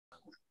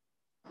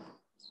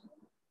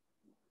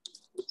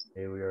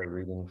Today we are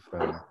reading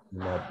from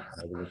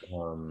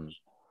Bhagavatam,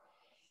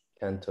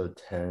 Canto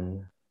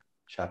 10,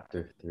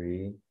 Chapter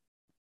 3,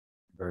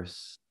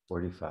 verse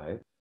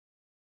 45.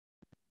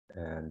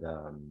 And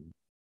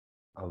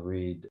I'll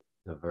read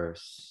the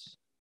verse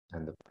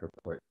and the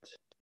purport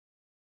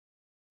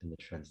in the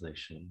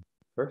translation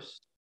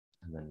first,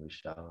 and then we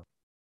shall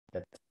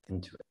get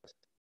into it.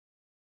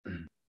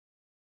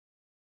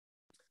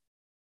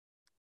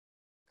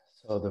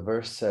 So the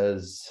verse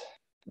says,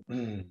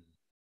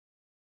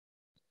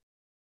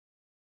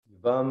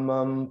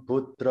 Vamam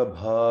putra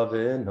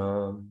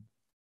bhavena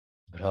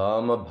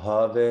brahma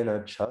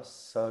bhavena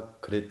chasa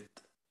krit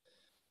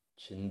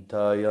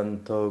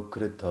chintayanto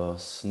krita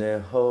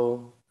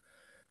sneho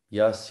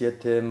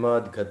yasyate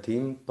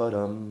madgatim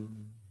param.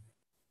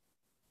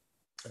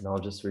 And I'll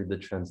just read the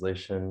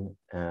translation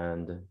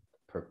and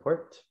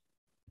purport.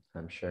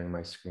 I'm sharing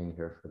my screen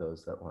here for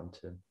those that want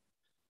to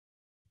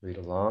read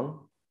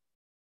along.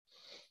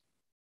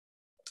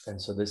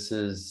 And so this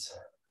is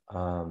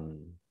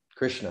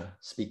Krishna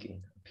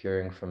speaking,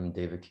 appearing from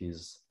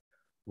Devaki's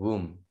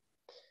womb.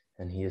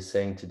 And he is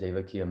saying to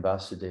Devaki and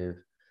Vasudeva,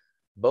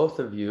 both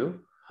of you,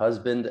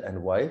 husband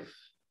and wife,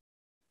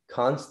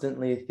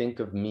 constantly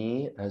think of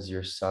me as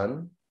your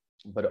son,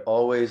 but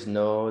always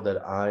know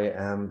that I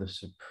am the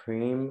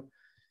supreme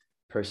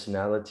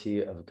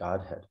personality of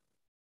Godhead.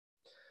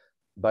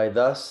 By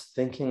thus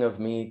thinking of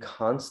me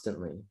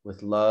constantly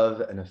with love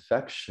and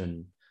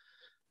affection,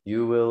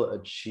 you will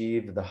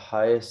achieve the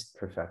highest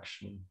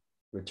perfection,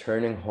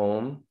 returning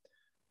home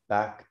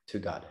back to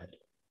Godhead.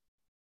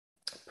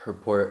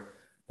 Purport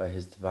by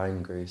His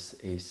Divine Grace,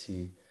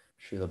 A.C.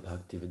 Srila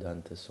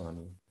Bhaktivedanta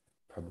Swami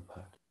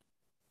Prabhupada.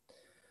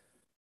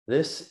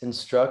 This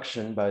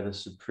instruction by the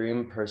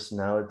Supreme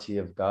Personality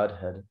of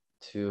Godhead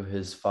to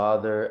His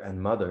father and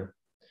mother,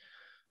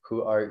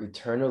 who are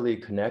eternally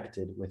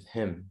connected with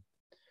Him,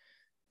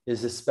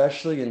 is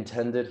especially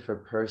intended for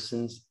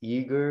persons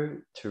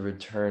eager to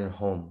return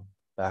home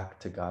back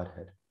to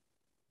Godhead.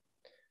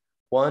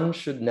 One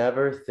should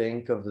never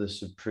think of the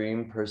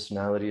Supreme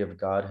Personality of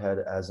Godhead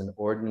as an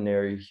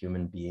ordinary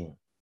human being,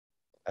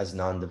 as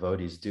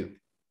non-devotees do.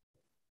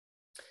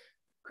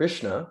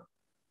 Krishna,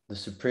 the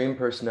Supreme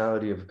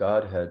Personality of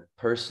Godhead,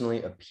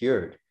 personally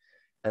appeared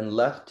and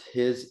left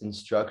his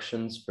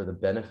instructions for the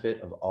benefit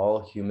of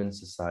all human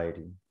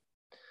society.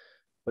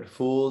 But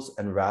fools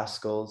and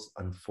rascals,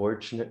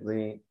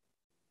 unfortunately,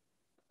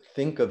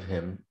 think of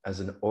him as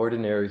an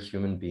ordinary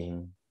human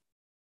being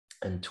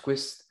and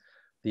twist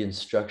the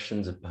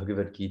instructions of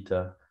Bhagavad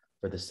Gita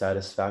for the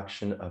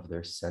satisfaction of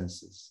their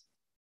senses.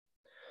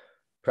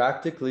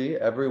 Practically,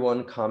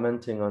 everyone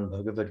commenting on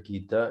Bhagavad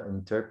Gita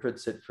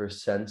interprets it for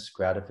sense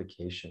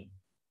gratification.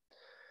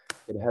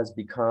 It has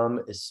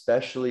become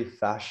especially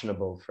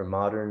fashionable for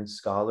modern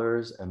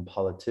scholars and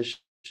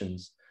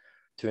politicians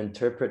to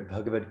interpret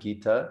Bhagavad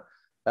Gita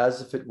as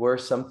if it were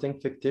something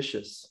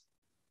fictitious.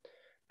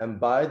 And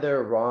by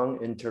their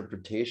wrong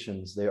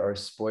interpretations, they are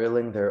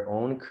spoiling their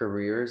own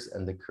careers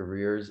and the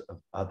careers of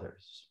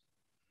others.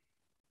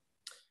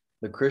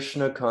 The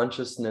Krishna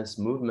consciousness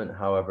movement,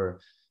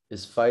 however,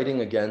 is fighting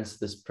against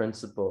this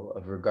principle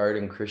of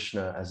regarding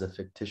Krishna as a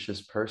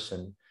fictitious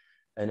person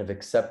and of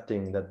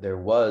accepting that there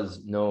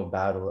was no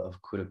battle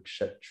of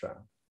Kurukshetra,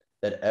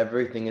 that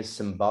everything is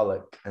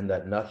symbolic and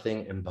that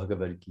nothing in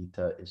Bhagavad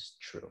Gita is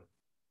true.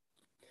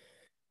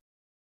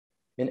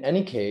 In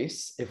any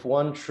case, if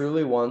one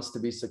truly wants to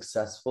be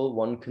successful,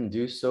 one can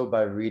do so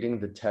by reading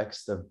the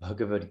text of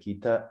Bhagavad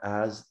Gita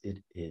as it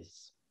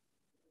is.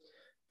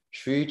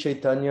 Sri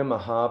Chaitanya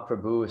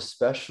Mahaprabhu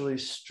especially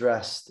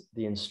stressed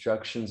the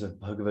instructions of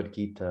Bhagavad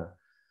Gita,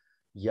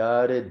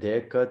 Yare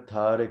deka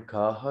tare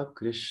kaha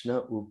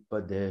Krishna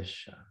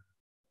upadesha.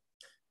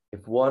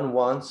 If one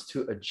wants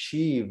to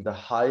achieve the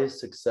highest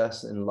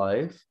success in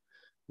life,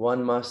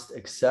 one must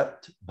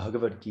accept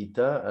Bhagavad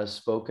Gita as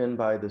spoken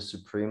by the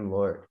Supreme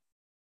Lord.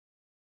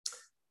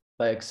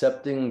 By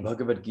accepting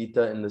Bhagavad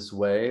Gita in this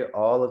way,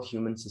 all of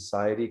human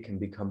society can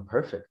become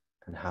perfect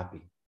and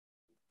happy.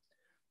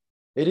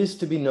 It is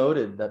to be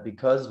noted that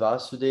because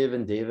Vasudeva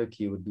and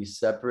Devaki would be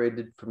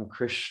separated from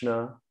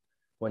Krishna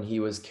when he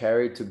was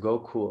carried to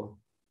Gokul,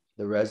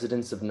 the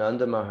residence of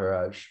Nanda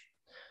Maharaj,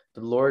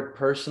 the Lord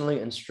personally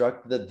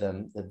instructed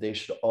them that they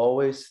should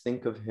always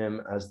think of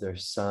him as their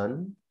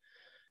son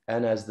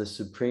and as the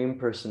Supreme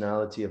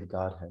Personality of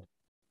Godhead.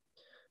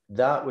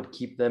 That would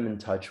keep them in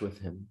touch with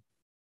him.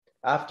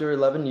 After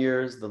 11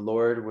 years, the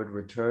Lord would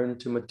return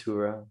to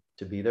Mathura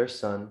to be their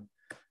son,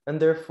 and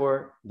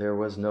therefore there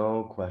was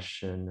no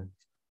question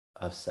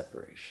of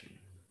separation.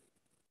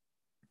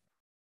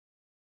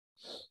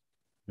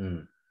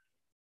 Om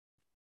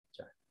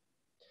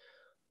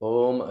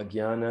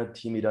Agyana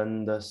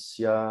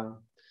Timidandasya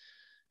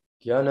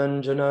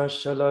Gyananjana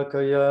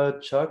Shalakaya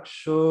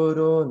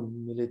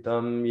Chakshuron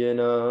Militam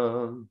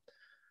Yena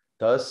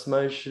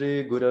Tasmai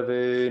Shri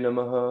Gurave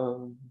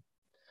Namaha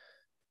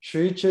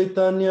Shri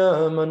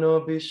Chaitanya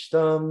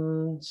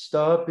Manobishtam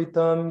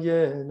Stapitam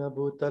Yena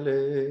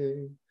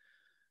Bhutale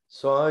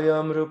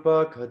Swayam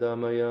Rupa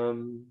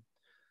Kadamayam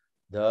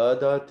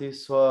dadati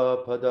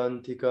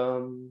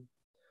swapadantikam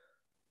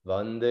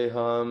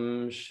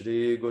Vandeham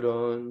Shri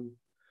Gurun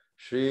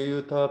Shri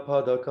Yuta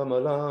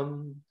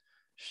Padakamalam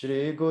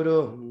Shri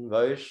Gurun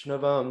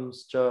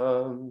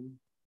Vaishnavamscha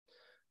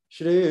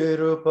Shri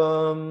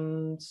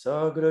Rupam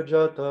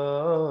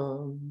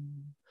Sagrajatam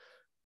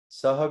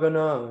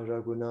Sahagana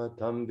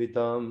Raghunatham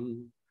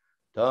Vitam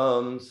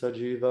Tam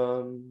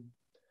Sajivam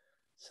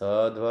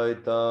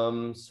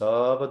Sadvaitam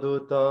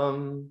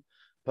Savadutam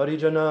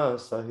Parijana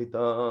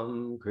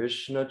Sahitam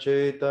Krishna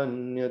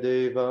Chaitanya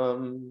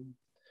Devam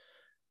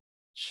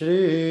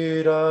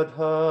Shri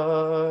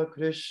Radha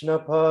Krishna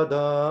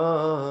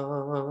Padan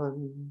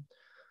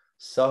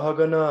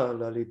Sahagana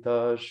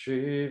Lalita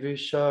Shri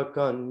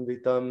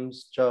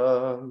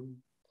Vishakanvitamscha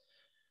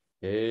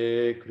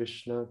He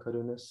Krishna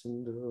Karuna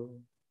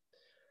Sindhu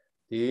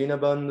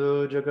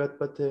Dinabandhu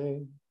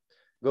Jagatpate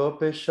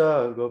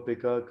Gopesha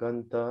Gopika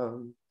Kanta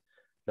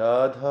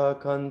Radha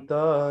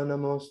Kanta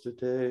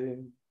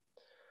Namostute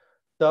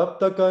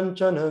Tapta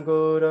Kanchana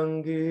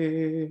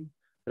Gaurangi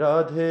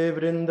Radhe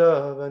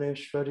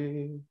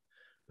Vrindavaneshwari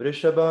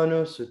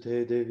Vrishabhanu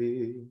Sute Devi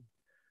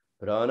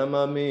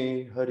Pranamami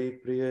Hari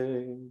Priye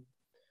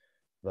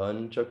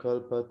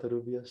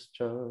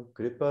Vanchakalpatarubhyascha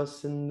Kripa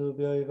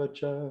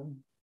Sindhubhyaivacha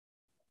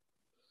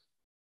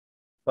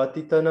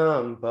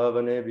Patitanam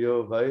Pavanebhyo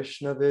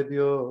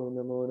Vaishnavebhyo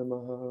Namo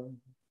Namaha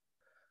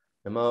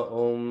Nama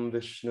Om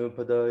Vishnu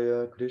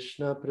Padaya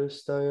Krishna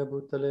Pristaya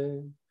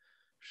Bhutale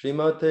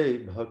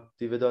Srimate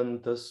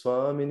Bhaktivedanta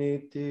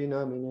Swaminiti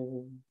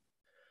Namine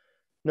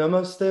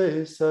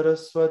Namaste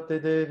Saraswati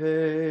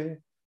Deve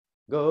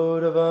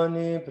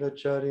Gauravani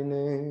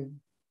Pracharine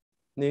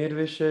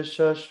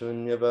Nirvishesha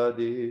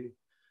Shunyavadi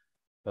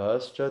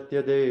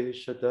Paschatya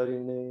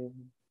Deshatarine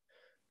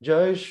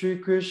Jai Shri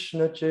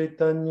Krishna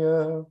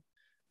Chaitanya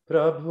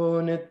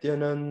Prabhu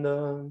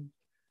Nityananda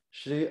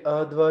Shri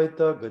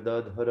Advaita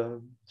Gadadhara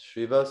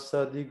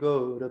Srivasadi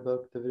Gaura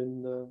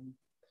Bhaktavrinda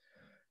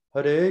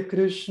Hare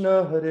Krishna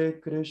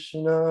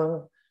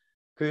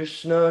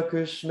Krishna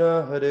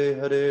Krishna Hare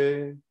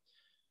Hare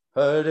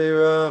Hare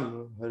Ram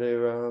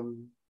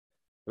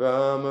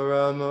Rama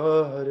Rama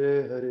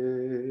Hare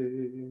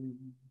Hare.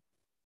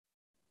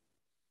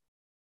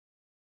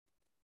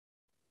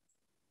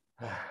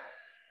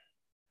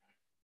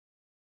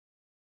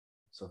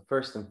 So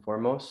first and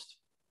foremost,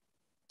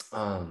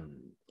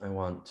 I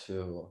want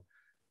to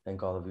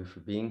thank all of you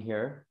for being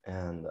here,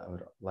 and I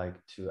would like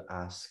to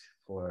ask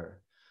for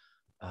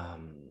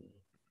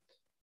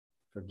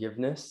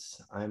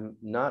forgiveness. I'm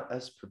not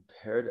as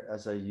prepared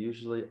as I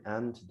usually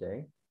am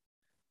today,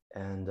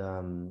 and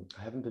I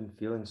haven't been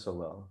feeling so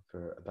well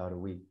for about a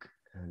week,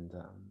 and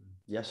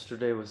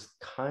yesterday was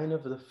kind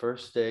of the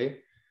first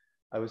day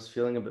I was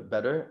feeling a bit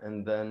better,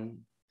 and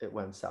then it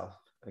went south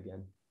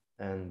again.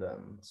 And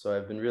so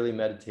I've been really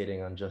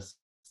meditating on just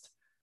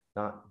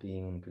not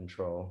being in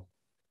control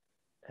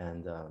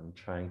and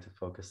trying to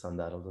focus on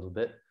that a little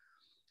bit.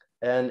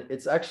 And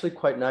it's actually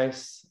quite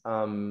nice,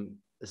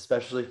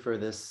 especially for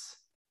this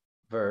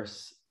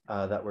verse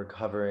that we're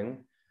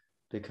covering,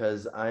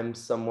 because I'm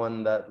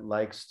someone that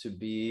likes to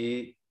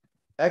be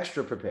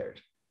extra prepared.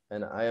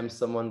 And I am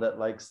someone that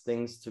likes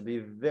things to be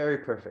very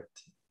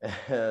perfect.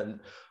 And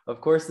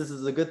of course, this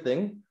is a good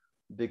thing,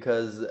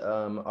 because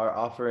our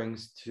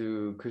offerings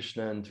to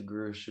Krishna and to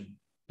Guru should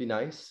be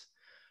nice.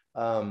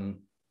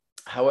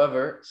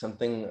 However,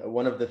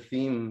 one of the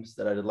themes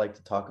that I'd like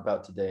to talk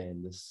about today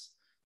in this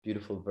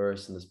beautiful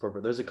verse and this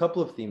purport, there's a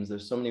couple of themes.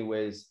 There's so many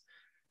ways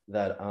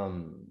that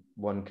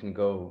one can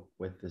go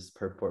with this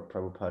purport.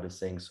 Prabhupada is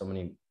saying so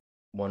many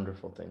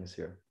wonderful things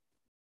here.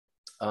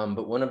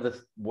 But one of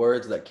the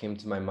words that came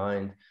to my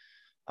mind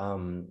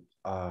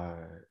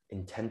are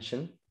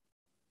intention,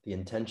 the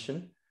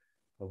intention.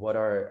 What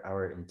are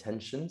our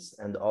intentions,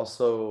 and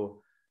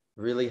also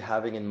really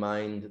having in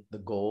mind the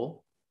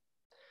goal.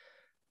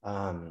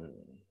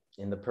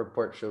 In the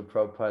purport, Srila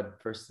Prabhupada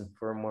first and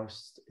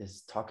foremost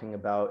is talking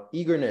about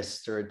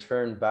eagerness to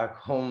return back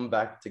home,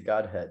 back to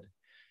Godhead.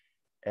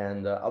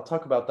 And I'll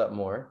talk about that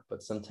more,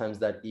 but sometimes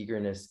that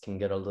eagerness can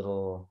get a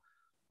little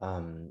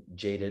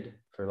jaded,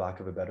 for lack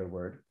of a better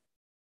word.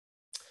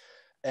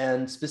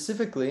 And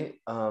specifically,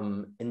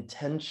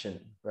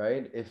 intention,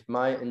 right? If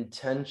my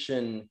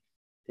intention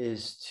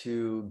is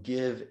to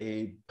give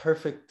a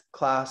perfect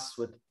class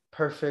with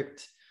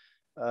perfect,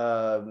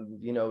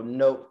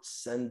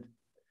 notes and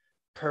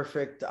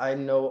perfect, I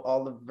know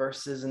all the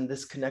verses, and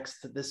this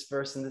connects to this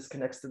verse, and this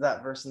connects to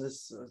that verse, and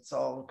this, it's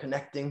all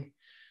connecting.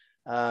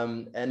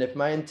 And if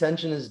my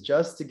intention is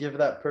just to give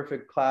that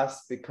perfect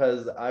class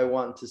because I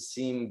want to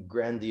seem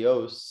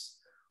grandiose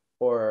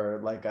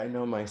or like I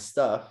know my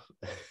stuff,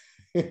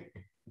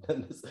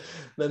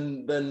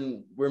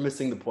 then we're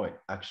missing the point,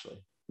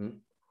 actually.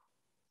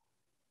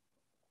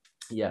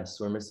 Yes,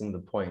 we're missing the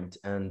point.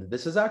 And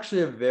this is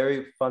actually a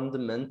very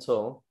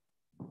fundamental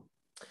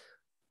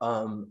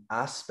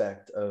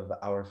aspect of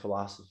our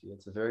philosophy.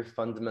 It's a very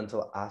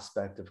fundamental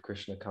aspect of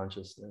Krishna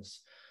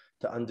consciousness,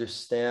 to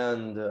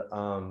understand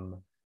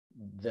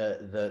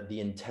the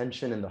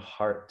intention in the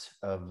heart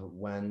of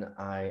when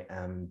I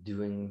am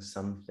doing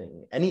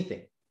something,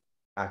 anything,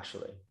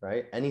 actually,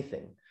 right?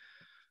 Anything.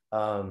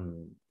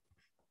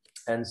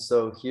 And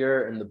so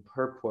here in the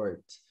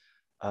purport,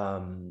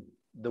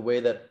 the way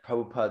that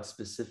Prabhupada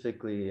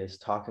specifically is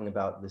talking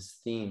about this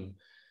theme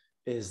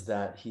is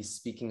that he's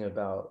speaking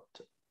about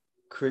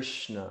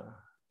Krishna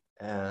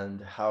and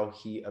how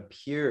he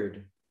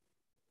appeared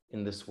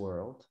in this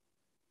world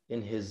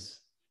in his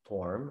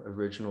form,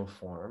 original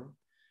form,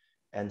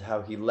 and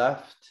how he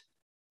left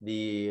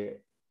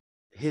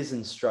his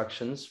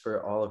instructions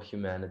for all of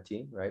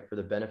humanity, right? For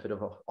the benefit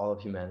of all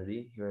of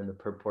humanity. Here in the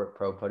purport,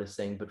 Prabhupada is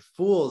saying, but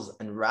fools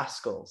and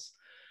rascals.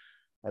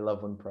 I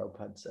love when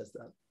Prabhupada says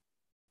that.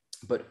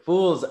 But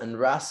fools and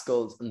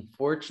rascals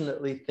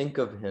unfortunately think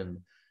of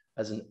him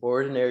as an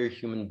ordinary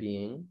human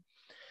being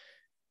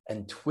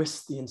and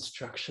twist the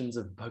instructions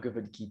of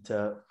Bhagavad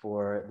Gita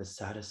for the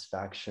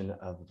satisfaction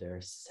of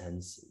their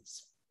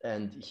senses.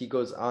 And he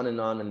goes on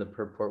in the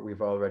purport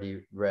we've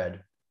already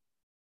read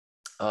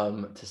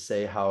to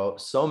say how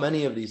so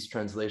many of these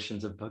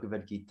translations of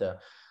Bhagavad Gita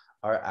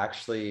are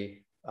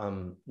actually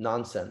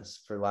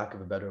nonsense, for lack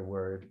of a better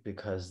word,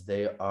 because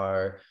they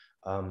are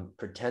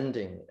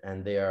pretending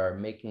and they are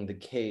making the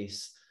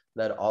case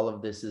that all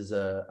of this is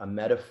a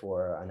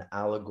metaphor, an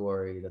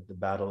allegory, that the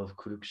battle of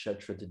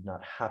Kurukshetra did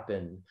not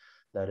happen,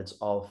 that it's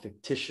all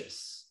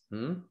fictitious.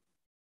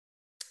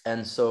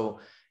 And so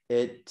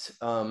it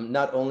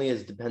not only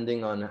is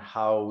depending on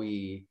how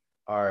we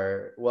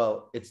are,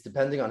 well, it's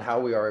depending on how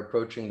we are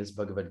approaching this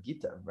Bhagavad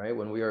Gita, right?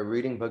 When we are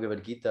reading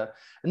Bhagavad Gita,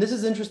 and this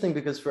is interesting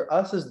because for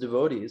us as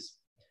devotees,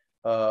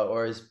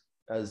 or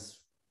as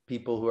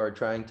people who are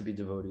trying to be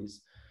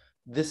devotees,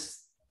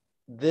 this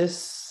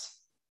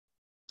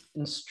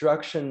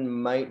instruction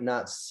might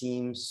not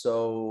seem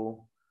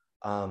so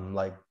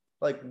like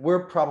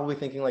we're probably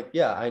thinking like,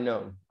 yeah, I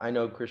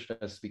know Krishna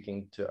is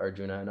speaking to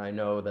Arjuna, and I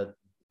know that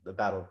the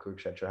battle of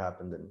Kurukshetra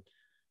happened, and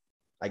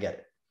I get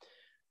it.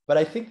 But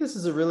I think this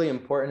is a really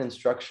important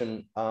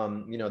instruction.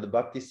 The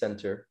Bhakti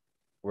Center,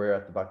 we're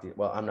at the Bhakti,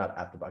 well, I'm not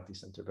at the Bhakti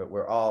Center, but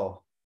we're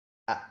all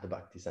at the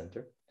Bhakti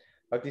Center.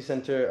 Bhakti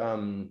Center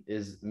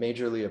is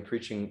majorly a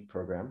preaching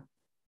program.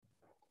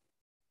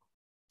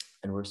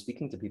 And we're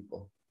speaking to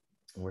people.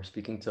 And we're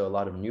speaking to a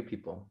lot of new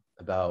people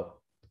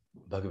about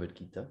Bhagavad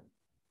Gita.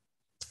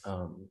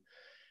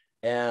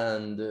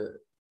 And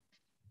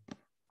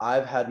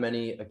I've had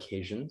many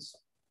occasions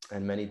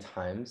and many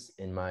times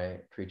in my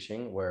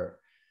preaching where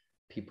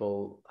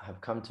people have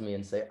come to me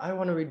and say, I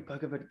want to read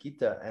Bhagavad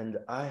Gita and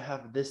I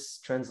have this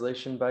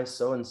translation by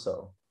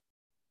so-and-so.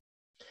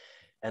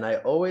 And I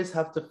always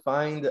have to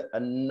find a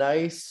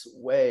nice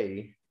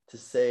way to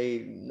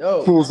say,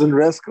 no. Fools and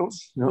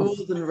rascals. No.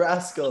 Fools and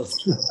rascals.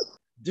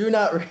 Do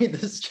not read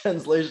this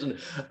translation.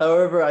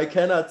 However, I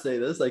cannot say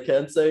this. I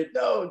can't say,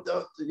 no,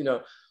 don't,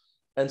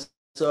 And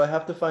so I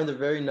have to find a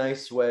very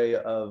nice way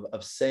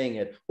of saying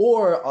it.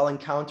 Or I'll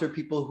encounter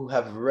people who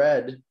have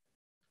read,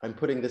 I'm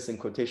putting this in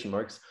quotation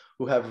marks,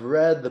 who have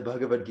read the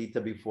Bhagavad Gita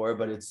before,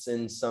 but it's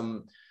in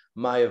some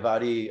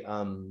Mayavadi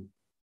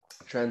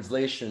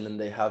translation, and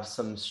they have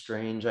some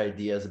strange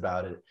ideas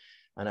about it.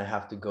 And I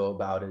have to go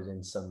about it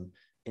in some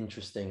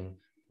interesting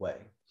way.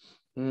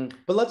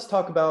 But let's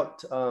talk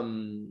about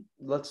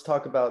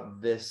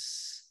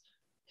this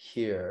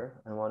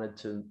here. I wanted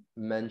to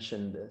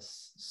mention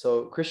this.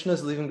 So Krishna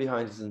is leaving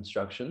behind his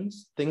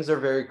instructions. Things are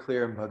very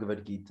clear in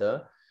Bhagavad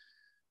Gita.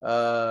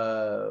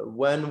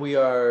 When we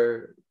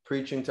are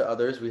preaching to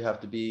others, we have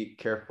to be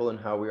careful in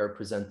how we are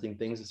presenting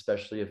things,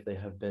 especially if they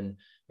have been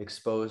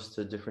exposed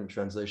to different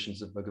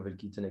translations of Bhagavad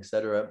Gita,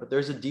 etc. But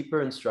there's a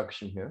deeper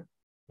instruction here.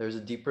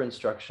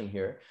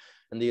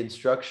 And the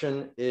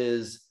instruction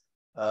is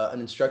an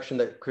instruction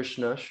that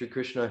Sri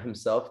Krishna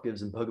himself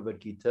gives in Bhagavad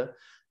Gita,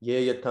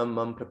 Ye yatam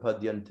mam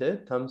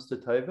prapadyante tam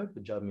stataiva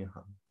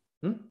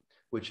bhajamyaham,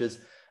 which is,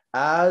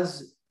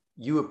 as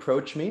you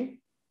approach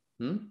me,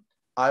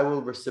 I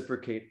will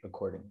reciprocate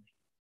accordingly.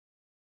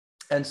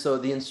 And so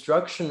the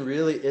instruction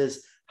really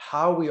is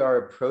how we are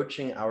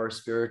approaching our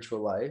spiritual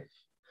life,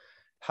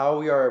 how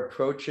we are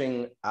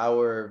approaching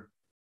our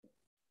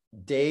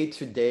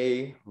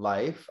day-to-day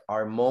life,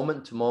 our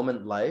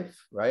moment-to-moment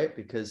life, right?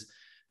 Because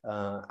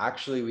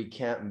actually we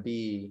can't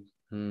be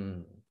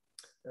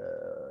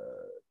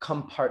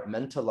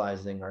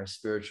compartmentalizing our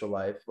spiritual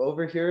life.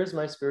 Over here is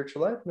my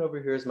spiritual life, and over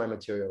here is my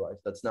material life.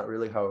 That's not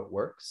really how it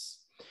works.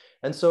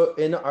 And so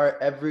in our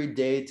every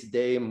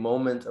day-to-day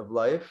moment of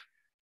life,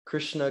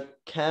 Krishna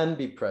can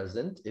be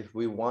present if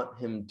we want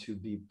him to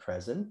be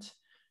present,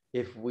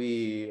 if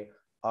we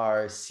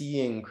are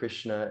seeing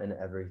Krishna in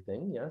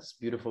everything. Yes,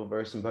 beautiful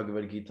verse in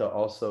Bhagavad Gita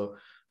also,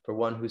 for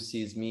one who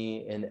sees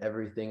me in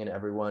everything and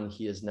everyone,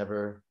 he is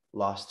never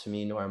lost to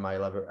me, nor am I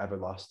ever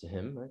lost to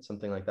him, right?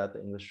 Something like that,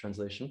 the English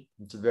translation.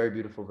 It's a very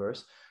beautiful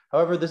verse.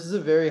 However, this is a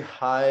very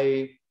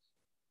high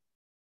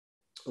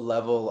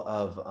level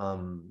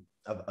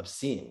of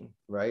seeing,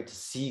 right? To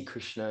see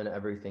Krishna in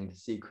everything, to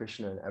see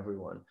Krishna in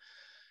everyone.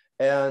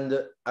 And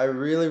I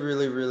really,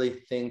 really, really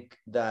think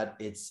that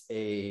it's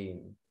a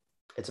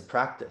it's a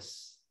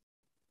practice.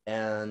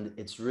 And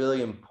it's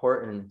really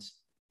important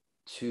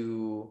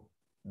to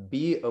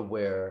be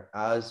aware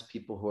as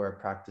people who are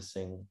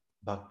practicing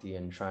bhakti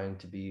and trying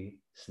to be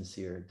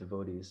sincere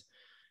devotees.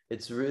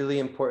 It's really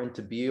important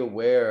to be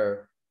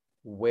aware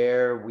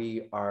where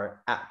we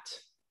are at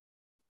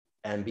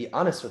and be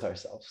honest with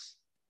ourselves.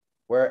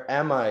 Where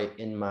am I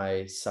in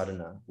my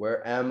sadhana?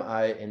 Where am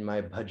I in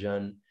my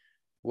bhajan?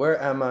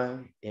 Where am I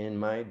in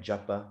my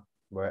japa?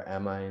 Where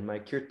am I in my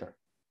kirtan?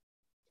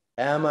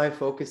 Am I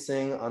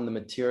focusing on the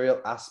material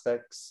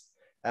aspects?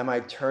 Am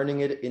I turning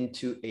it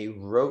into a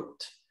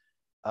rote,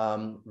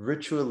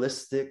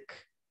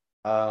 ritualistic,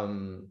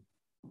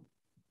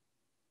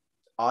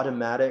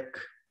 automatic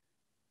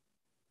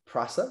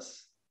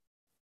process?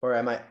 Or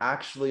am I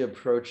actually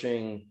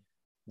approaching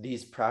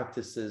these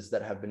practices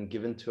that have been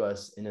given to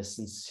us in a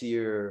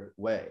sincere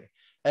way?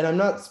 And I'm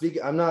not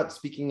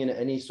speaking in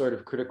any sort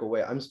of critical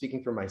way. I'm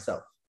speaking for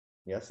myself.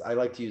 Yes, I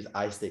like to use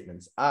I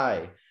statements.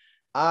 I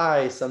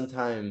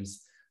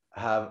sometimes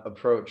have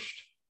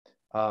approached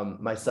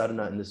my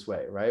sadhana in this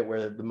way, right?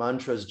 Where the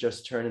mantras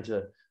just turn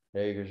into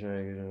Hare Krishna,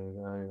 Hare Krishna,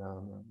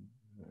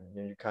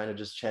 you're kind of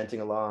just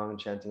chanting along,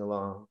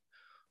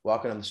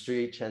 walking on the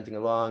street, chanting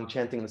along,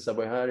 chanting in the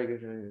subway, Hare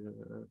Krishna.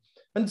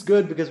 And it's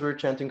good because we're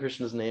chanting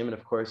Krishna's name, and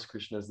of course,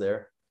 Krishna is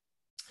there.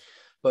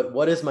 But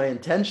what is my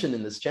intention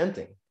in this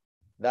chanting?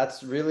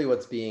 That's really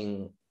what's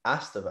being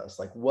asked of us.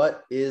 Like,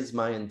 what is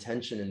my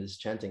intention in this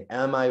chanting?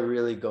 Am I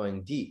really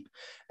going deep?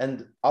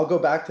 And I'll go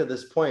back to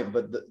this point,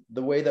 but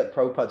the way that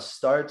Prabhupada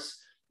starts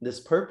this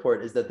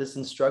purport is that this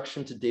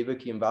instruction to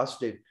Devaki and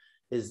Vasudeva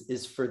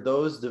is for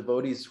those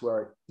devotees who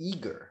are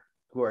eager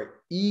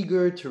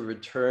to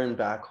return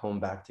back home,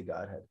 back to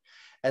Godhead.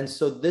 And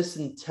so this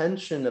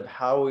intention of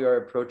how we are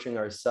approaching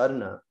our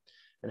sadhana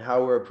and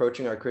how we're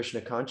approaching our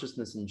Krishna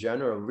consciousness in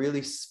general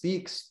really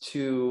speaks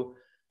to,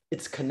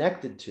 it's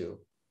connected to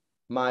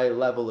my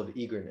level of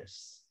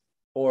eagerness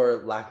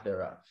or lack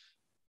thereof.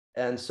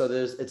 And so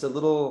it's a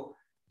little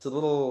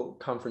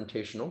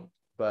confrontational,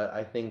 but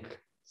I think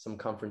some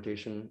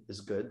confrontation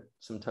is good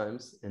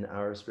sometimes in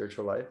our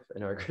spiritual life,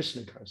 in our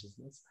Krishna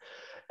consciousness.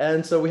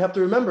 And so we have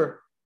to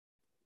remember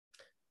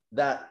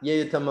that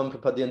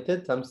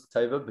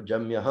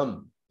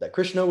that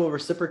Krishna will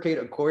reciprocate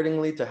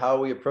accordingly to how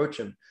we approach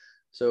him.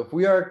 So if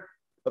we are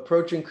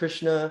approaching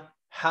Krishna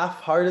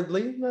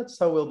half-heartedly, that's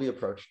how we'll be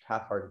approached,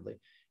 half-heartedly.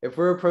 If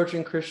we're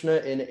approaching Krishna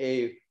in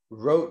a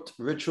rote,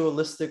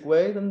 ritualistic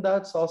way, then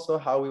that's also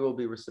how we will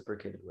be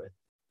reciprocated with.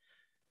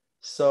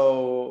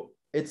 So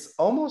it's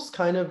almost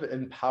kind of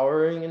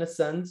empowering in a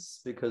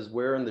sense, because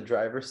we're in the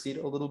driver's seat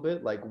a little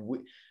bit. Like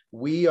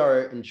we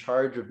are in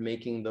charge of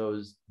making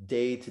those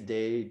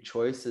day-to-day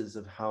choices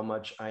of how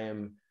much I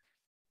am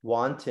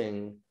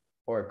wanting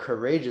or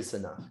courageous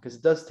enough, because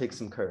it does take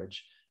some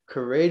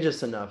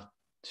courageous enough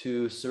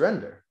to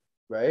surrender,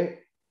 right?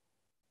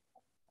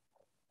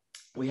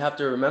 We have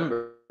to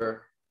remember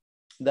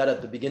that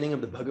at the beginning of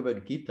the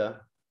Bhagavad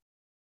Gita,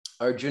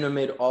 Arjuna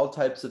made all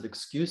types of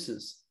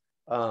excuses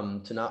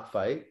to not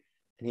fight,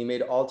 and he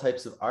made all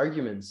types of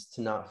arguments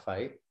to not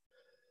fight.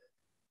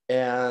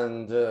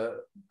 And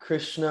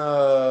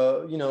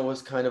Krishna,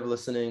 was kind of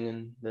listening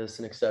and this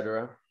and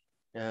etc.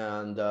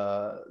 And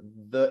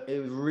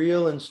the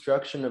real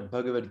instruction of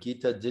Bhagavad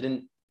Gita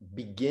didn't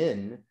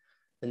begin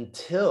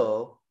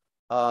until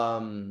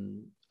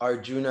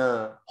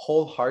Arjuna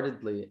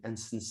wholeheartedly and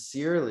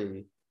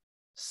sincerely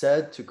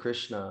said to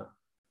Krishna,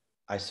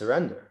 I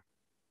surrender,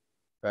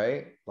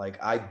 right? Like,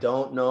 I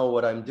don't know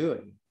what I'm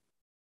doing.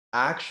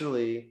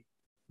 Actually,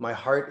 my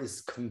heart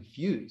is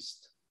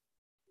confused.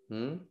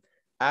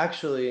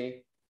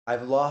 Actually,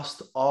 I've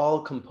lost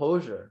all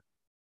composure,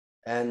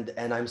 and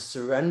I'm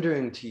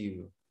surrendering to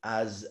you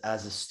as a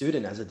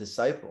student, as a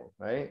disciple,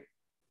 right?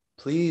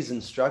 Please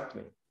instruct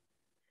me.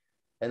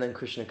 And then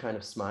Krishna kind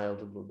of smiled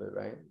a little bit,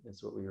 right?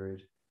 That's what we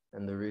read.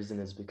 And the reason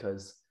is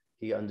because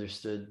he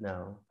understood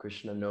now,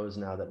 Krishna knows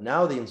now that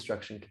now the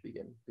instruction can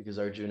begin, because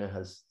Arjuna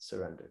has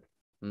surrendered.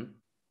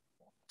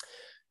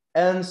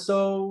 And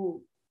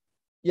so,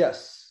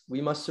 yes,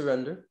 we must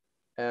surrender.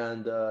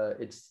 And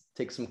it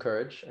takes some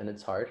courage, and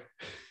it's hard.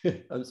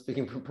 I'm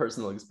speaking from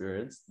personal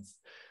experience. It's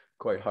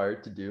quite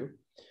hard to do.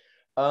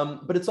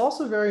 But it's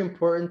also very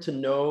important to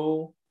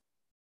know,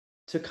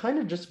 to kind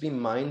of just be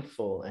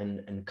mindful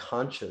and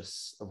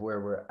conscious of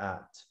where we're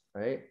at,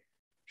 right?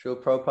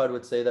 Srila Prabhupada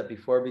would say that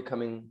before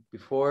becoming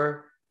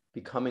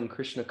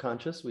Krishna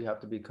conscious, we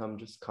have to become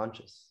just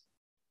conscious.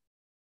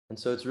 And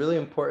so it's really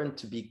important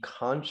to be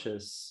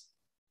conscious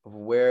of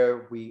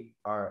where we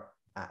are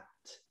at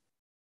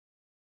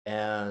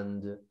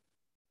and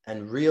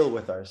real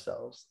with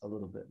ourselves a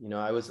little bit.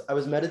 I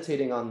was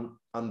meditating on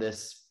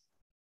this,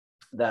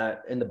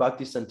 that in the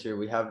Bhakti Center,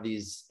 we have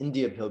these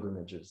India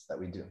pilgrimages that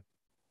we do.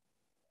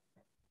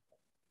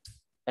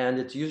 And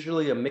it's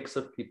usually a mix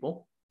of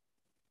people,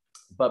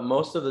 but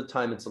most of the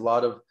time it's a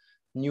lot of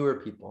newer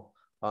people,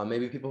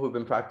 maybe people who've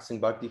been practicing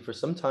bhakti for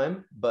some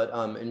time, but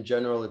in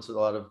general, it's a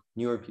lot of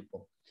newer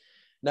people.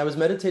 And I was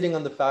meditating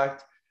on the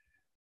fact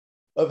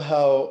of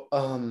how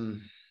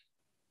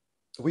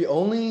we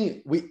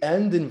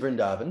end in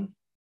Vrindavan,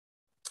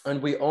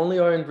 and we only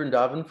are in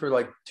Vrindavan for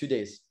like 2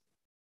 days.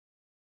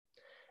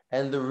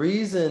 And the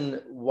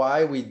reason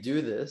why we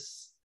do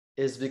this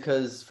is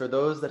because for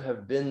those that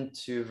have been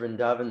to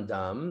Vrindavan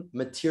Dham,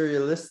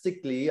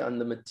 materialistically on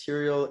the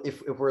material,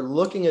 if we're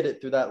looking at it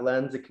through that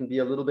lens, it can be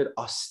a little bit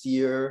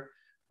austere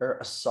or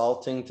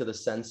assaulting to the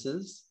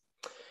senses.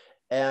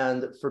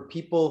 And for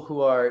people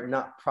who are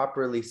not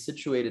properly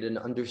situated in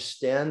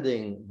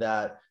understanding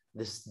that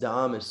this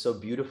Dham is so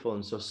beautiful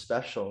and so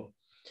special,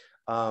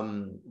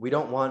 we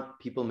don't want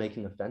people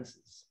making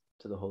offenses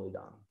to the holy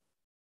Dham.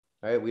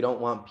 Right? We don't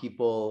want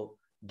people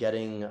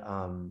getting,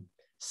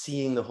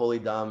 seeing the holy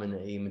Dham in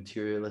a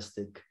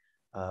materialistic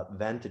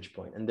vantage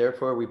point. And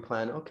therefore we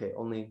plan, okay,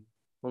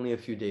 only a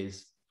few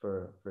days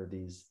for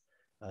these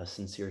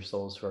sincere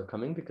souls who are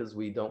coming, because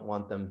we don't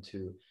want them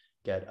to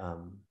get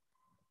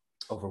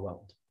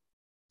overwhelmed.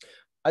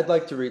 I'd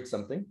like to read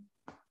something.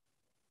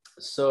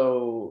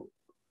 So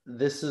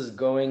this is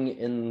going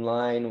in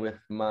line with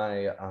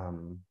my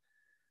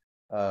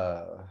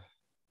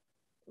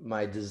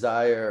my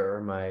desire,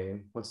 or my,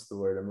 what's the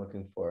word I'm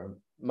looking for?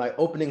 My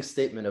opening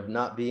statement of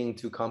not being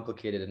too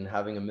complicated and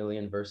having a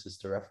million verses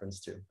to reference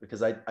to,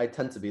 because I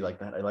tend to be like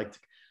that. I like to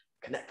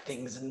connect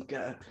things,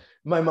 and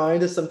my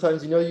mind is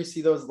sometimes, you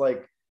see those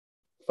like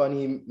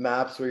funny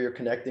maps where you're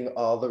connecting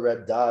all the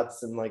red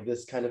dots and like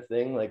this kind of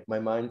thing. Like my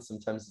mind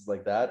sometimes is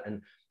like that.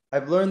 And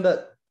I've learned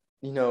that,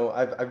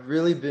 I've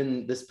really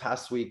been, this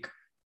past week,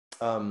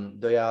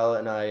 Doyal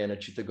and I and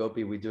Achita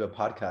Gopi, we do a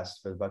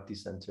podcast for the Bhakti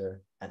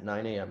Center at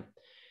 9 a.m.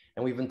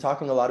 And we've been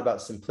talking a lot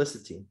about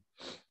simplicity.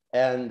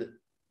 And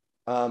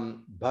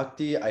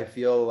bhakti, I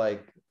feel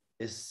like,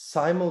 is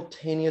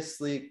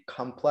simultaneously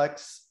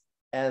complex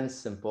and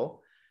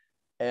simple.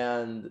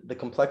 And the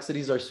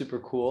complexities are super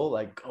cool,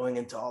 like going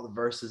into all the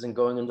verses and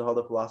going into all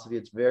the philosophy.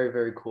 It's very,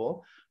 very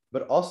cool.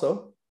 But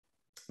also,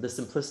 the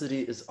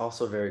simplicity is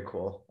also very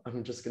cool.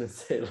 I'm just going to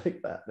say it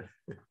like that.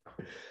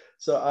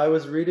 So I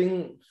was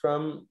reading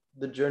from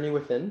The Journey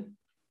Within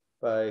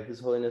by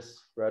His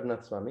Holiness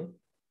Radhanath Swami.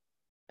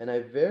 And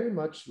I very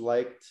much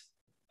liked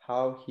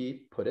how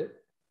he put it,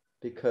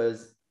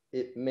 because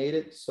it made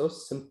it so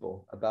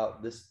simple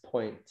about this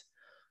point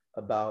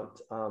about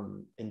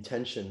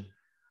intention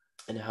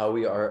and how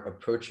we are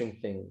approaching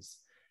things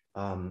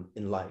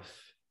in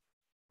life.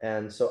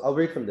 And so I'll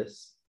read from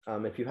this.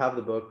 If you have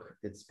the book,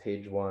 it's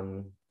page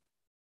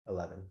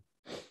 111.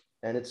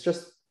 And it's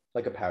just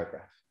like a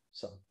paragraph.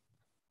 So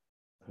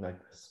like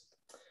this.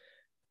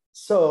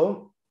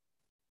 So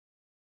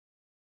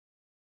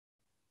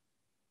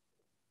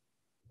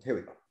here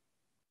we go.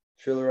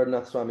 Srila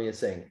Radhanath Swami is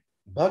saying,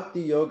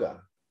 Bhakti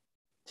Yoga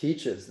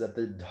teaches that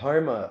the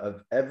dharma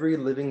of every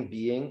living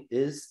being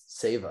is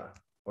seva,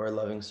 or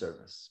loving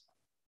service.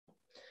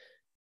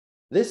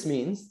 This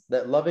means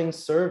that loving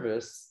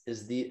service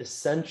is the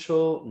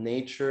essential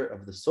nature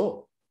of the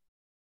soul,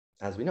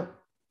 as we know.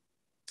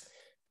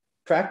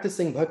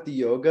 Practicing Bhakti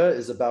Yoga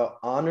is about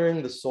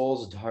honoring the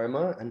soul's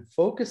dharma and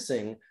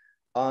focusing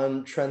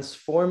on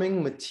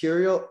transforming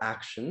material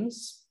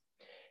actions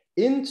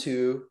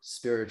into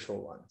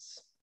spiritual ones.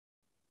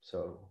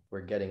 So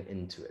we're getting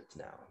into it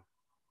now.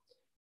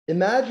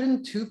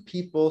 Imagine two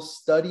people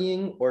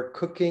studying or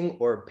cooking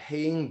or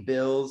paying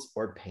bills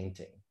or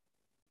painting.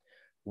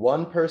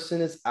 One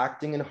person is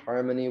acting in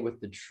harmony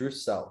with the true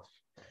self,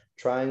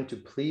 trying to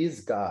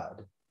please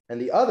God, and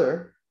the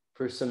other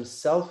for some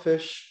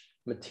selfish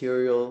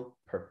material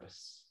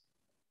purpose.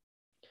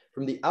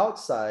 From the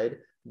outside,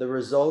 the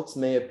results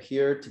may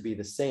appear to be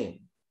the same,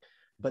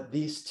 but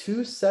these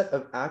two sets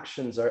of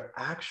actions are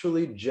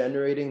actually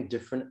generating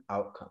different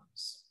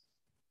outcomes.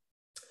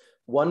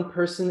 One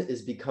person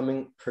is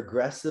becoming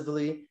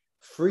progressively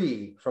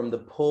free from the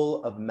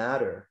pull of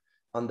matter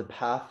on the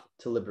path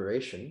to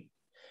liberation,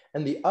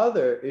 and the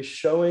other is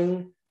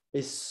sowing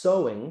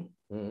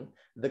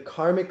the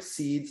karmic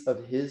seeds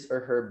of his or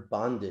her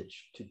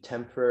bondage to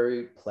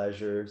temporary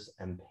pleasures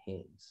and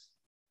pains.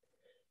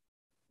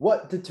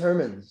 What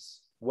determines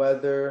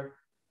whether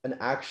an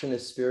action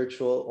is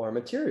spiritual or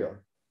material?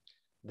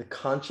 The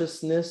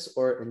consciousness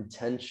or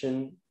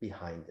intention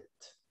behind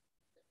it.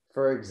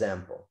 For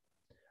example,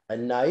 a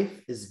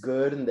knife is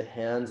good in the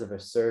hands of a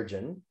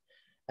surgeon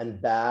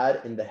and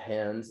bad in the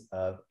hands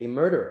of a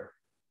murderer.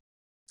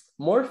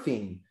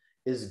 Morphine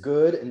is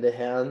good in the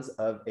hands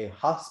of a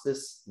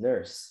hospice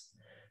nurse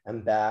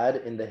and bad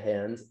in the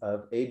hands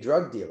of a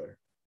drug dealer.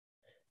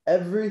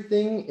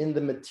 Everything in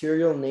the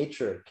material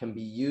nature can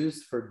be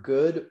used for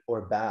good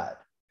or bad,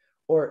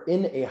 or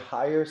in a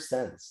higher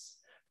sense,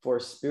 for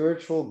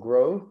spiritual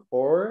growth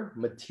or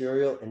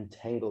material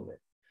entanglement.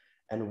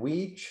 And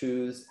we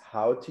choose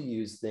how to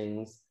use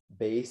things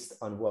based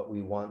on what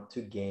we want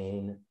to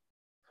gain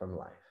from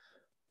life.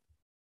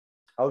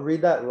 I'll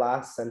read that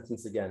last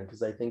sentence again,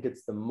 because I think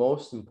it's the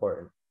most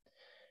important.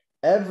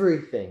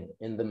 Everything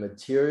in the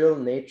material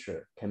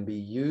nature can be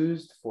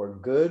used for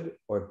good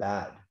or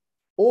bad,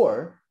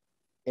 or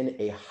in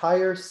a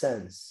higher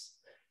sense,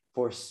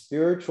 for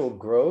spiritual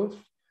growth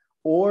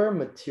or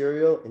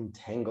material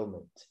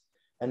entanglement.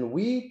 And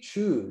we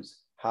choose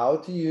how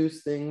to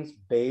use things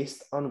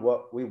based on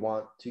what we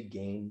want to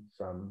gain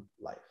from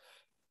life.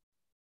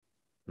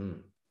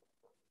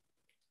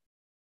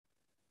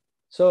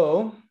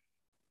 So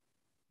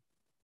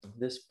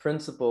this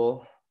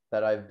principle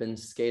that I've been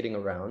skating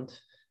around,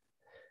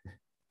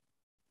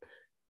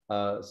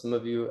 some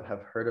of you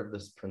have heard of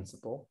this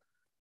principle.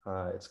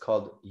 It's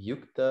called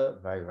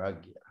Yukta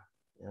Vairagya.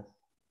 Yeah?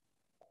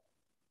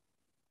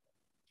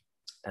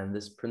 And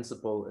this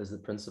principle is the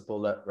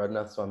principle that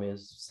Radhanath Swami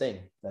is saying,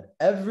 that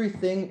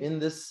everything in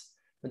this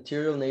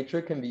material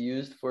nature can be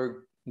used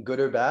for good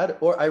or bad,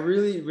 or I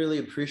really, really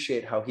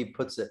appreciate how he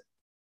puts it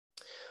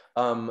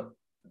in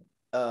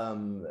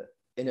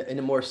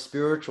a more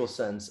spiritual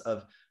sense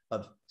of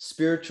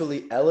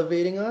spiritually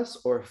elevating us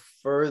or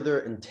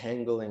further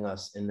entangling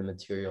us in the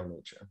material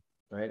nature,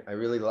 right? I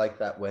really like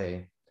that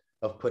way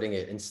of putting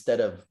it, instead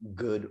of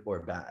good or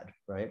bad,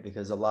 right?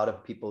 Because a lot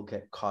of people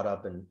get caught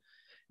up in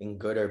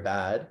good or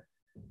bad,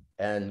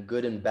 and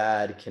good and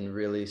bad can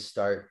really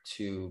start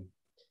to,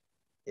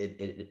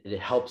 it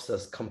helps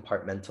us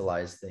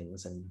compartmentalize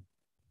things, and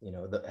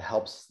it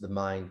helps the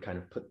mind kind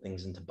of put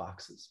things into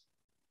boxes.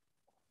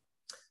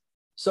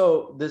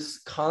 So this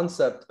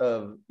concept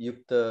of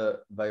yukta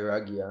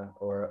vairagya,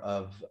 or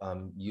of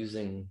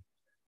using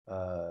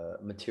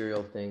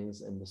material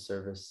things in the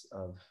service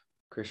of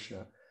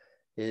Krishna,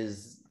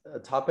 is a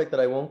topic that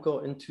I won't go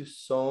into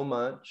so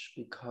much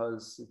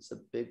because it's a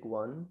big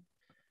one.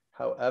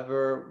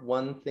 However,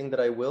 one thing that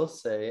I will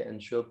say,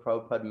 and Srila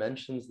Prabhupada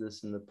mentions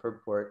this in the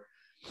purport,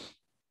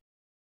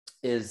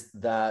 is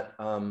that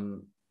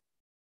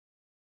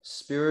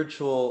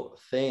spiritual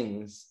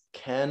things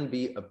can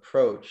be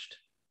approached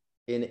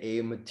in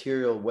a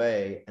material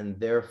way and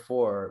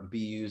therefore be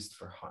used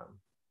for harm.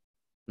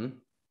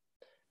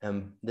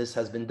 And this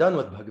has been done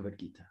with Bhagavad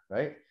Gita,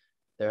 right?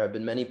 There have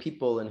been many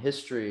people in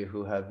history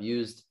who have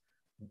used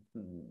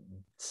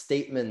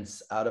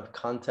statements out of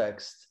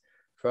context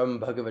from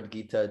Bhagavad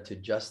Gita to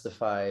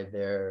justify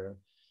their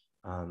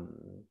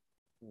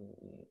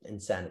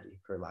insanity,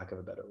 for lack of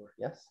a better word,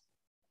 yes?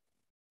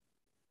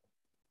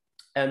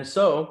 And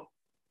so,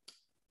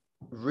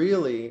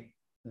 really,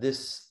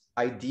 this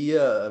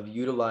idea of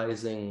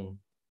utilizing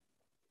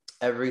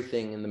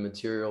everything in the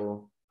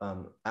material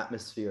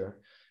atmosphere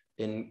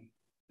in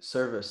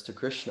service to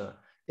Krishna,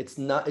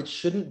 it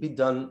shouldn't be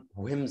done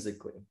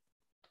whimsically,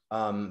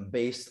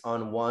 based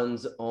on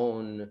one's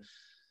own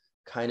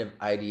kind of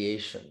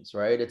ideations,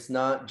 right? It's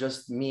not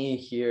just me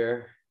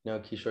here,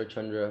 Kishor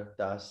Chandra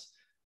Das,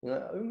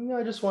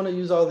 I just want to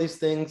use all these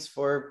things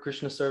for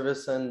Krishna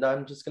service and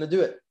I'm just going to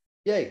do it.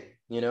 Yay,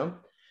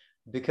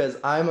 because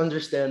I'm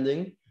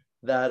understanding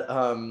that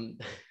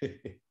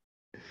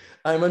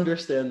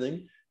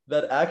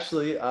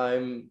actually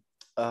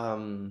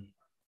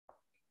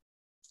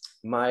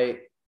my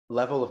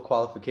level of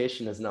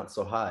qualification is not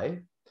so high,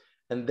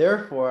 and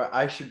therefore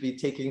I should be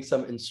taking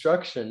some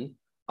instruction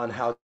on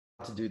how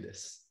to do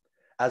this,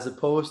 as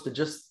opposed to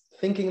just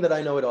thinking that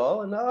I know it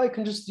all and I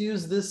can just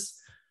use this.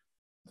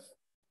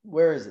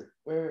 Where is it?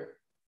 Where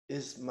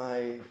is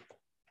my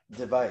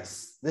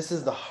device? This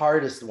is the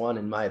hardest one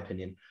in my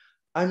opinion.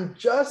 I'm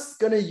just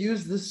gonna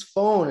use this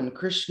phone in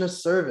Krishna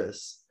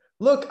service.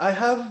 Look, I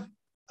have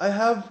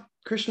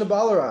Krishna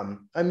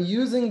Balaram. I'm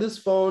using this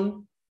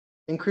phone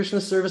in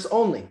Krishna service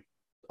only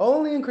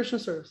in Krishna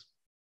service.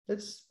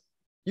 It's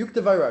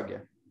Yukta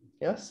Vairagya,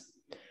 yes?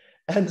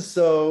 And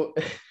so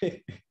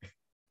it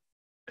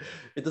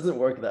doesn't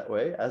work that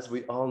way, as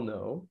we all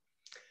know.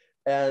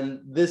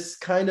 And this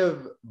kind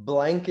of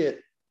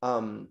blanket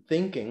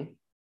thinking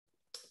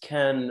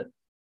can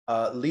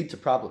lead to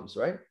problems,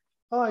 right?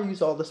 Oh, I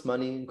use all this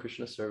money in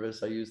Krishna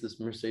service. I use this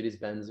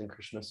Mercedes-Benz in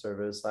Krishna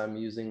service. I'm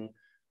using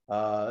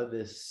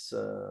this,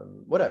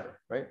 whatever,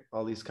 right?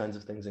 All these kinds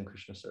of things in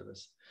Krishna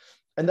service.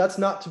 And that's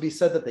not to be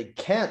said that they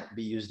can't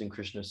be used in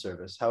Krishna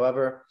service.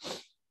 However,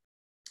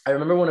 I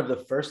remember one of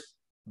the first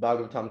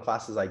Bhagavatam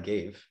classes I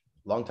gave,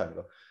 a long time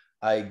ago,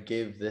 I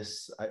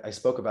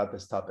spoke about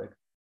this topic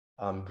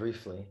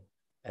briefly,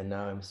 and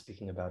now I'm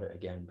speaking about it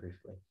again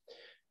briefly.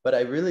 But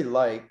I really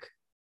like,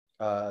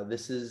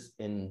 this is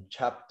in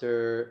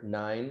chapter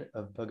 9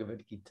 of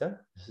Bhagavad Gita.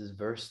 This is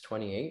verse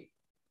 28.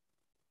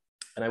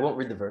 And I won't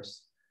read the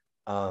verse,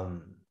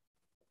 but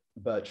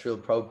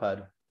Srila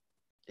Prabhupada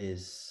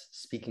is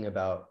speaking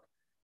about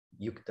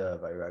Yukta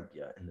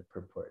Vairagya in the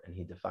purport, and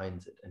he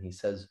defines it. And he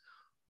says,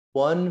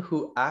 one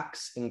who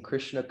acts in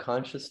Krishna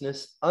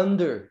consciousness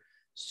under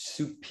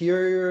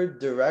superior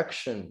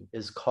direction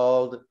is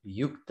called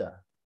Yukta.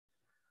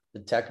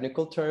 The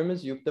technical term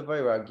is Yukta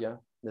Vairagya.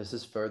 This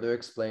is further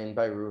explained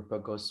by Rupa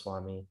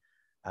Goswami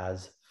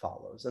as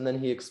follows. And then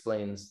he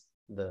explains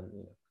the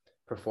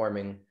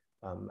performing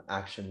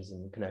actions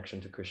in connection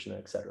to Krishna,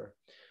 etc.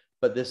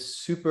 But this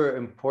super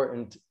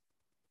important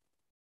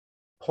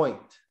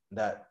point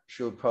that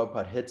Srila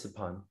Prabhupada hits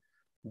upon,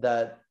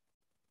 that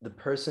the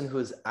person who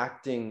is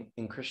acting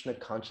in Krishna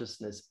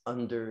consciousness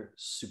under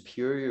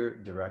superior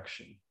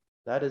direction,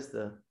 that is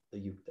the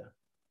yukta,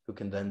 who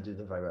can then do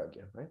the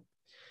vairagya, right?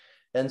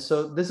 And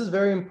so this is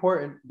very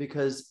important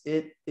because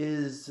it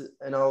is,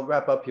 and I'll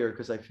wrap up here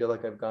because I feel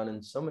like I've gone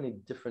in so many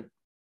different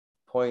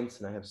points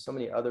and I have so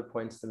many other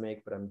points to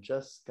make, but I'm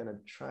just going to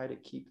try to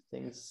keep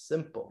things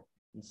simple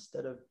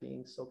instead of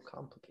being so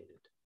complicated.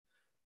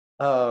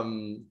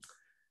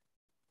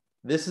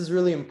 This is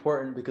really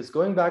important because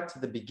going back to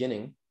the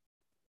beginning,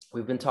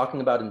 we've been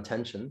talking about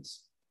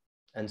intentions.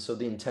 And so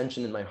the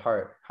intention in my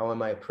heart, how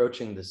am I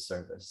approaching this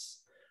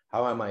service?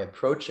 How am I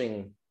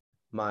approaching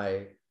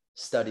my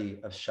study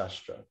of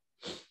Shastra?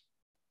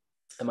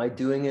 Am I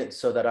doing it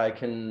so that I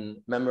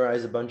can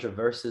memorize a bunch of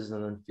verses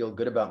and then feel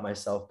good about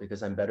myself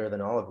because I'm better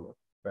than all of you,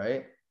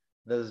 right?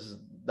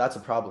 That's a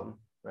problem,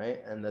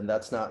 right? And then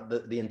that's not,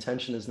 the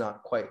intention is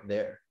not quite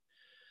there.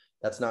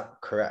 That's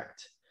not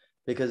correct.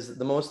 Because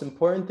the most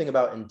important thing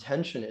about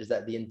intention is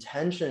that the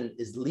intention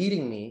is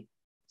leading me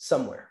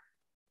somewhere.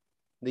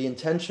 The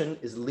intention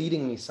is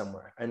leading me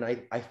somewhere. And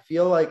I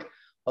feel like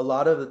a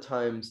lot of the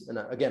times, and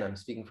again, I'm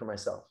speaking for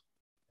myself,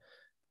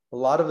 a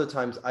lot of the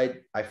times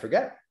I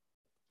forget,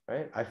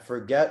 right? I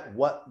forget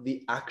what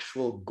the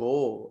actual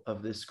goal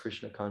of this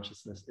Krishna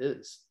consciousness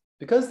is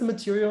because the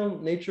material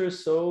nature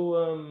is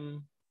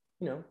so,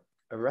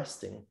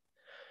 arresting.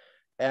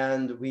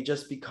 And we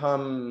just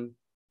become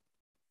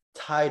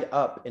tied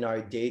up in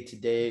our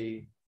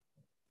day-to-day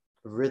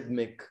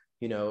rhythmic,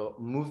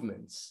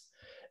 movements.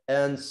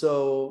 And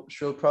so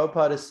Srila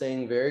Prabhupada is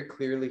saying very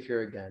clearly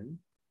here again,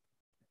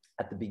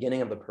 at the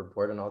beginning of the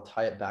purport, and I'll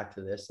tie it back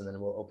to this and then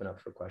we'll open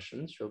up for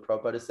questions. Srila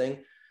Prabhupada is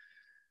saying,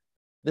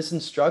 this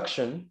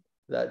instruction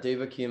that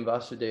Devaki and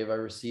Vasudeva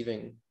are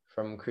receiving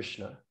from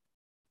Krishna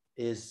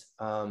is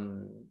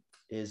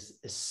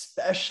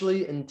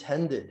especially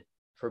intended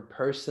for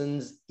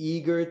persons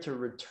eager to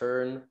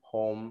return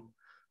home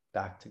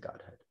back to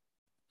Godhead.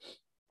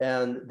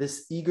 And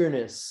this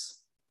eagerness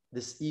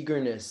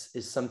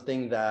is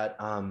something that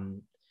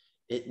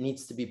it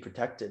needs to be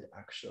protected,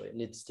 actually. It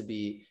needs to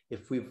be,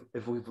 if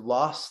we've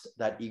lost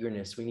that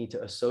eagerness, we need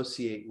to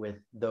associate with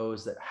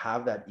those that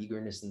have that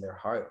eagerness in their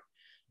heart.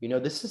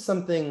 This is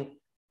something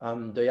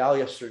Dayal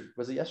yesterday,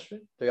 was it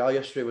yesterday? Dayal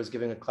yesterday was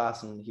giving a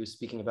class and he was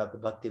speaking about the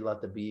Bhakti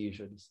Lata Bij,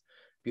 or this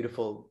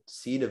beautiful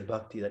seed of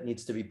bhakti that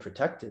needs to be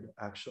protected,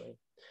 actually.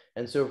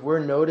 And so if we're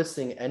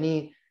noticing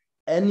any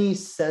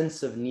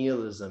sense of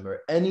nihilism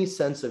or any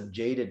sense of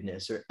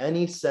jadedness or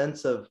any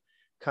sense of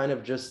kind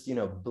of just,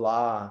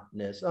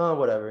 blahness, oh,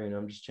 whatever,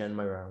 I'm just chanting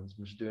my rounds,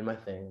 I'm just doing my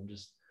thing, I'm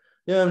just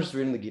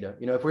reading the Gita.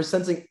 If we're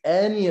sensing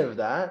any of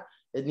that,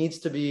 it needs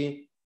to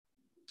be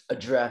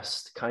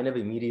addressed kind of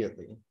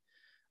immediately.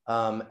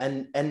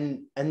 And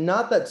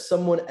not that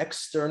someone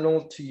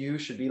external to you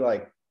should be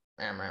like,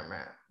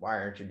 why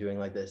aren't you doing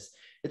like this?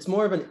 It's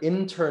more of an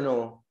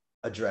internal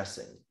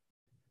addressing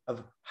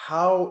of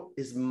how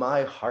is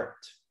my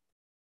heart,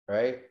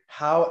 right?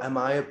 How am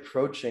I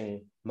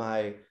approaching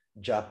my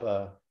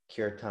japa,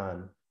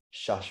 kirtan,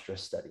 shastra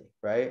study,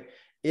 right?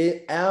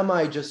 Am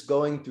I just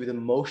going through the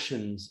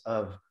motions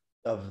of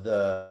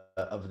the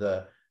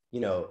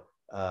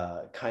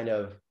kind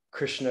of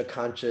Krishna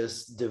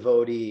conscious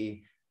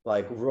devotee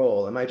like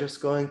role? Am I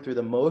just going through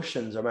the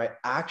motions? Or am I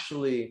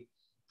actually,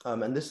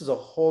 and this is a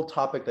whole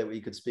topic that we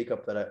could speak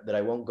up that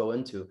I won't go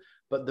into,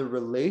 but the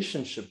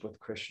relationship with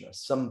Krishna,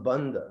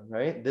 sambandha,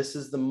 right? This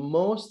is the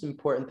most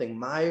important thing.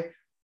 My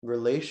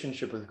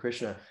relationship with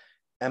Krishna.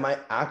 Am I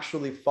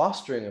actually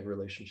fostering a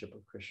relationship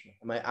with Krishna?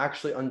 Am I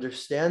actually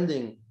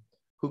understanding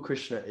who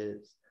Krishna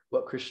is,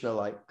 what Krishna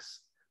likes,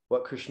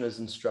 what Krishna's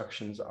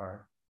instructions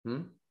are?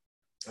 Am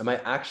I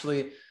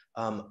actually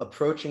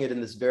approaching it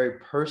in this very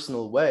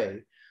personal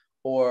way,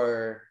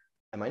 or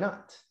am I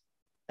not?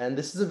 And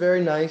this is a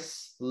very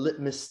nice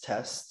litmus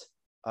test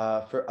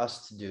for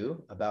us to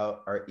do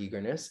about our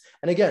eagerness.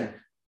 And again,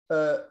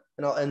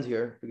 and I'll end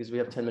here because we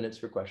have 10 minutes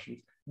for questions.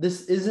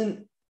 This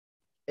isn't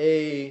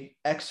a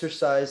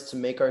exercise to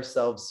make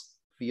ourselves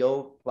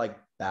feel like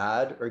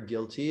bad or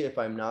guilty if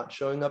I'm not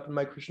showing up in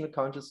my Krishna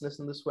consciousness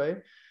in this way.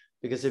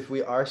 Because if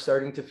we are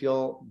starting to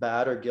feel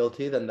bad or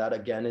guilty, then that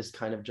again is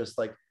kind of just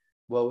like,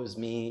 woe is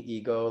me,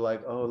 ego,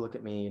 like, oh, look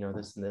at me,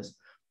 this and this.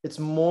 It's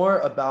more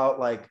about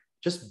like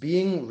just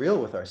being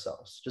real with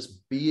ourselves,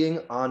 just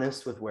being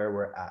honest with where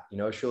we're at.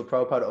 Srila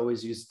Prabhupada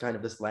always used kind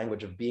of this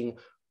language of being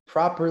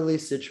properly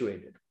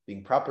situated.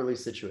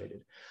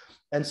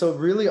 And so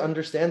really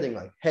understanding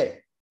like, hey,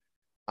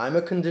 I'm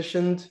a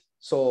conditioned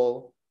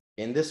soul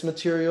in this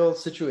material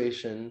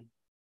situation,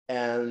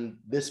 and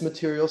this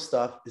material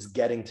stuff is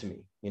getting to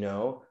me,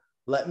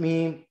 Let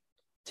me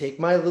take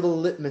my little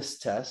litmus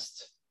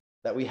test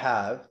that we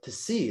have to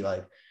see,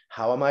 like,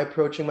 how am I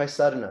approaching my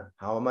sadhana?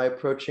 How am I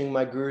approaching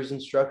my guru's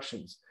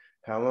instructions?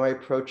 How am I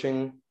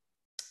approaching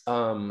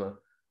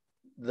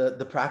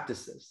the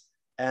practices?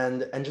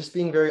 And just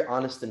being very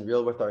honest and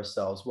real with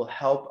ourselves will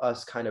help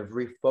us kind of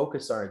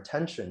refocus our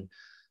attention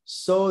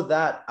so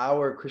that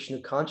our Krishna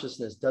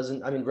consciousness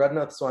doesn't,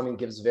 Radhanath Swami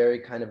gives very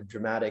kind of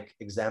dramatic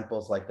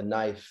examples like the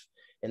knife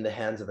in the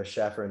hands of a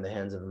chef or in the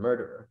hands of a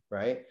murderer,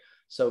 right?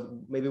 So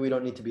maybe we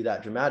don't need to be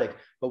that dramatic,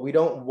 but we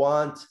don't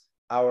want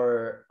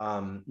our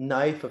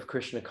knife of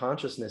Krishna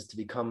consciousness to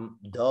become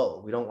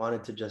dull. We don't want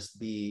it to just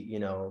be, you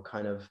know,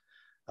 kind of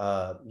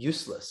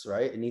useless,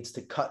 right? It needs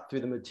to cut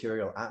through the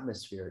material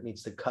atmosphere. It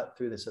needs to cut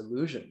through this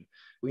illusion.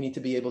 We need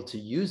to be able to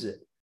use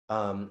it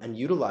and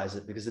utilize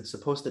it because it's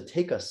supposed to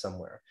take us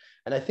somewhere.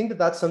 And I think that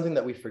that's something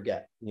that we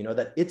forget, you know,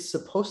 that it's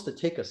supposed to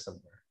take us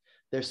somewhere.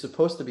 There's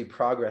supposed to be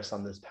progress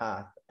on this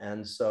path.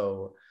 And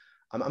so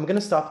I'm going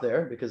to stop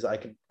there because I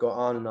could go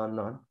on and on and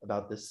on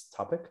about this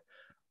topic.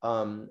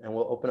 And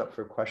we'll open up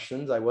for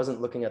questions. I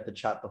wasn't looking at the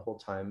chat the whole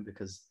time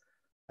because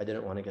I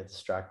didn't want to get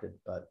distracted,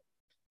 but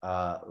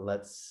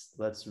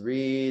let's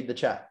read the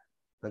chat.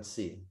 Let's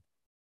see.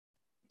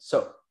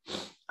 So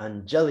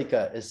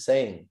Angelica is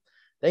saying,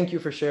 thank you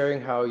for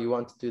sharing how you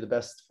want to do the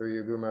best for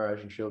your Guru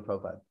Maharaj and Srila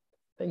Prabhupada.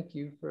 Thank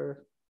you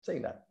for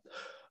saying that.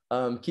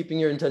 Keeping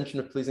your intention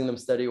of pleasing them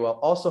steady while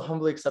also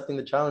humbly accepting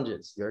the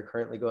challenges you're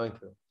currently going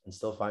through and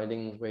still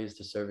finding ways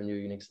to serve in your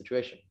unique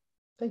situation.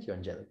 Thank you,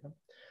 Angelica.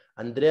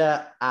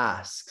 Andrea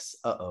asks,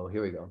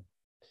 here we go.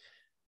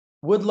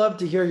 Would love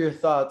to hear your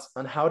thoughts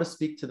on how to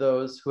speak to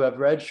those who have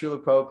read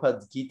Srila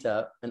Prabhupada's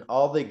Gita and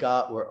all they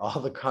got were all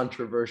the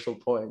controversial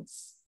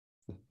points.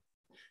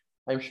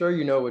 I'm sure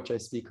you know which I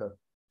speak of.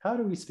 How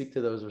do we speak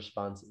to those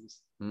responses?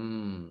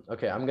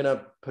 Okay, I'm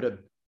gonna put a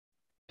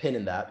pin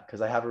in that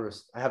because I have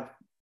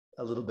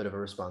a little bit of a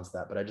response to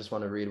that, but I just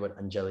want to read what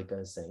Angelica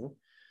is saying.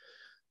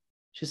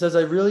 She says,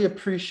 I really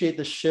appreciate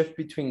the shift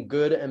between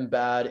good and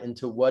bad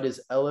into what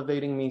is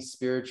elevating me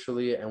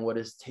spiritually and what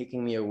is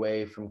taking me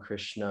away from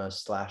Krishna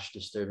 /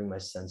 disturbing my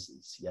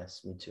senses.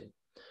 Yes, me too.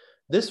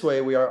 This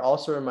way, we are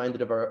also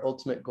reminded of our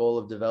ultimate goal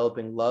of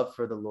developing love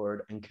for the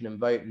Lord and can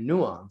invite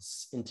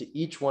nuance into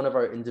each one of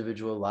our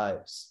individual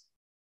lives.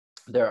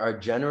 There are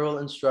general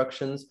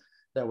instructions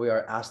that we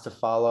are asked to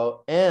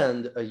follow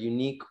and a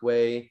unique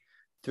way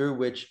through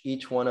which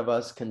each one of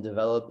us can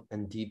develop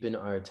and deepen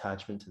our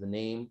attachment to the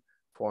name,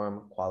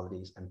 form,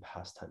 qualities, and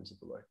pastimes of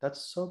the Lord.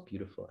 That's so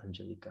beautiful,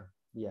 Angelica.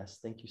 Yes,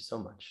 thank you so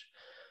much.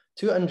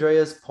 To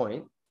Andrea's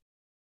point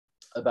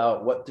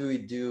about what do we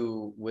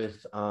do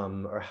with,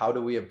 or how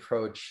do we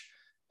approach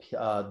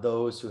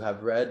those who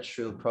have read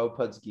Srila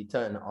Prabhupada's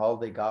Gita and all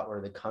they got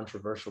were the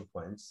controversial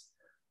points.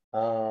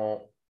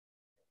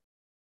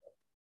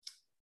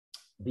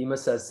 Bhima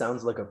says,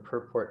 sounds like a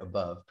purport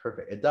above.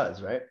 Perfect. It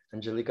does, right?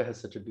 Angelica has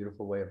such a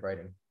beautiful way of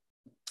writing.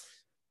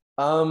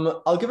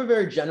 I'll give a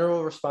very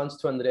general response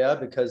to Andrea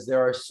because there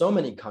are so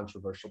many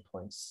controversial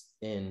points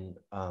in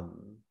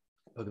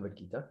Bhagavad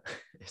Gita,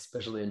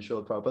 especially in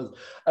Srila Prabhupada's.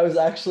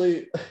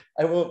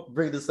 I won't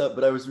bring this up,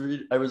 but I was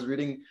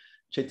reading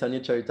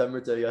Chaitanya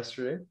Charitamrita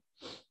yesterday,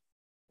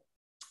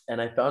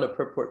 and I found a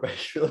purport by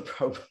Srila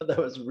Prabhupada that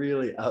was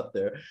really out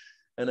there.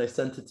 And I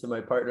sent it to my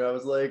partner. I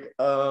was like,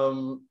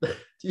 do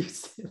you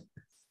see this?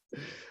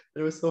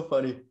 It was so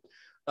funny.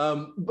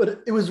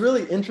 But it was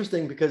really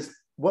interesting because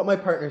what my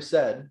partner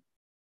said,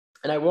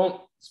 and I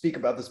won't speak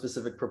about the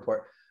specific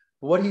purport,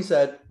 but what he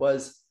said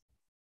was,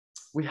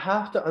 we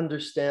have to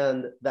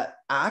understand that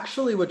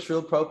actually what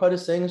Srila Prabhupada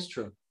is saying is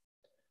true.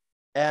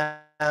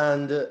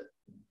 And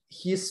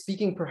he is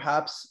speaking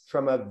perhaps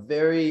from a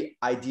very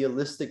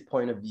idealistic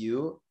point of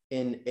view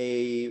in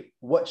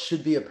what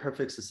should be a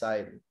perfect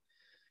society.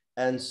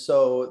 And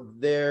so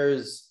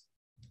there's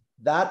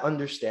that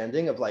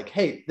understanding of like,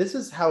 hey, this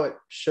is how it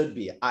should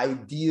be.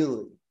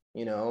 Ideally,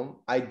 you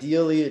know,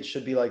 ideally it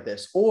should be like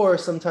this. Or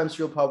sometimes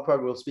Srila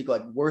Prabhupada will speak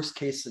like worst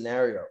case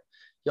scenario.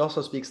 He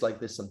also speaks like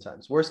this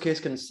sometimes. Worst case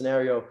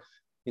scenario,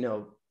 you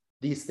know,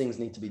 these things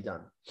need to be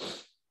done.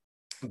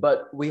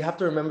 But we have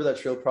to remember that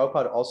Srila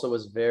Prabhupada also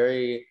was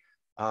very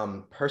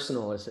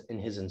personal in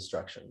his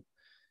instruction.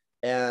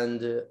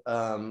 And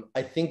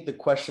I think the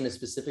question is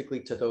specifically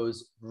to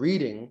those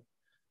reading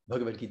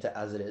Bhagavad Gita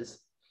as it is.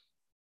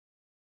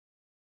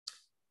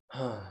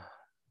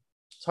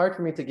 It's hard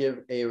for me to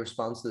give a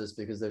response to this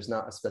because there's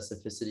not a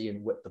specificity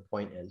in what the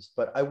point is,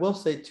 but I will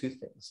say two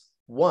things.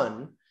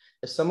 One,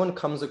 if someone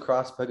comes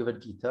across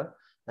Bhagavad Gita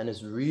and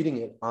is reading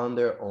it on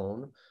their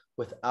own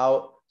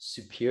without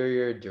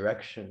superior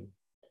direction,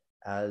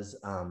 as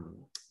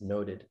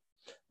noted,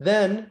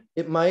 then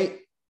it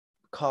might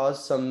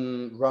cause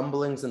some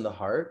rumblings in the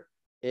heart.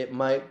 It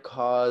might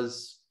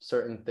cause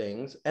certain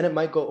things, and it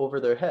might go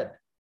over their head.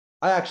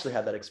 I actually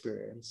had that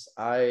experience.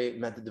 I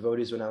met the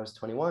devotees when I was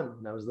 21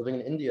 and I was living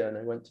in India, and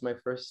I went to my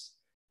first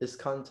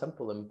ISKCON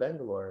temple in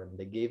Bangalore, and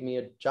they gave me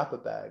a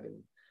japa bag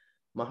and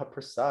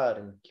Mahaprasad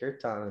and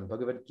Kirtan and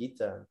Bhagavad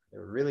Gita. They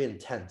were really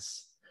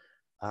intense.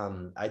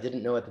 I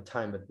didn't know at the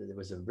time, but it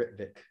was a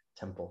Ritvik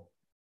temple.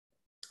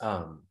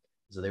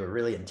 So they were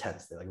really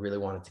intense. They like really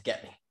wanted to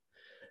get me.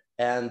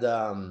 And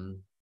I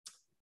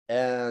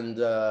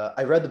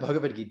read the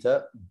Bhagavad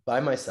Gita by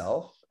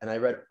myself, and I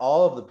read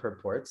all of the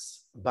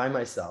purports by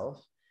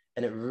myself,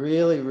 and it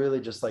really, really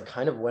just like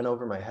kind of went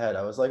over my head.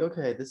 I was like,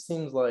 okay, this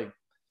seems like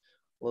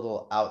a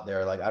little out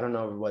there. Like, I don't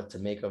know what to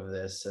make of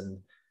this.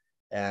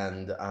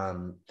 And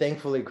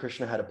thankfully,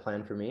 Krishna had a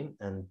plan for me,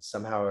 and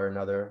somehow or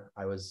another,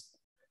 I was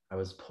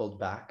pulled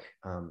back.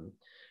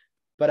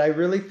 But I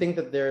really think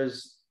that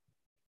there's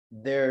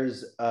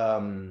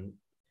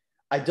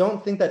I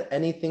don't think that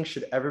anything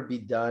should ever be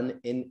done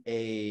in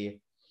a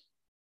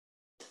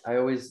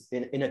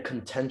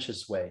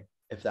contentious way,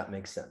 if that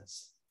makes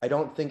sense. I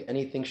don't think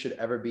anything should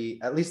ever be,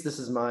 at least this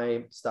is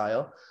my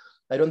style,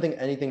 I don't think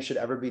anything should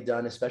ever be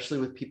done, especially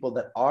with people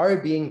that are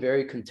being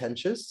very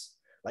contentious.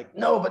 Like,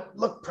 no, but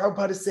look,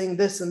 Prabhupada is saying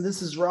this and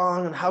this is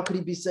wrong. And how could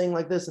he be saying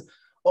like this?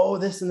 Oh,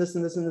 this and this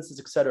and this and this,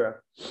 etc.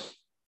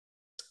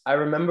 I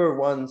remember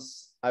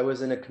once I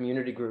was in a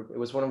community group. It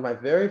was one of my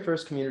very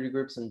first community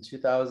groups in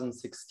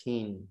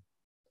 2016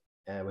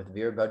 with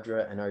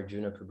Veerbhadra and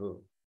Arjuna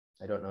Prabhu.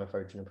 I don't know if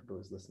Arjuna Prabhu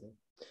is listening.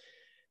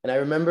 And I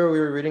remember we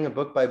were reading a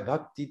book by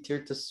Bhakti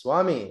Tirtha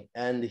Swami,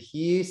 and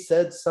he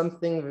said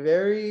something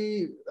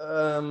very,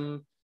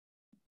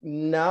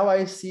 now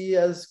I see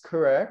as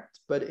correct,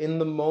 but in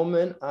the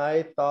moment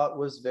I thought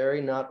was very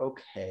not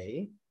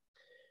okay.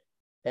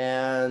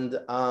 And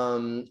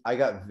I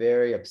got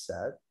very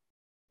upset,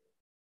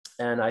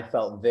 and I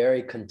felt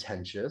very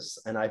contentious,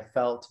 and I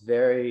felt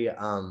very,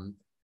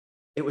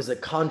 it was a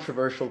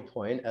controversial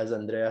point, as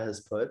Andrea has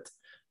put.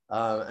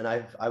 And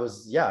I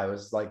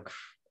was like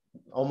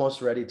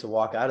almost ready to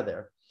walk out of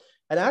there.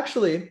 And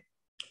actually,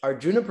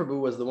 Arjuna Prabhu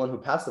was the one who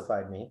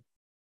pacified me.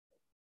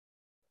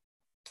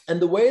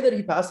 And the way that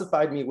he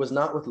pacified me was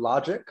not with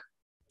logic,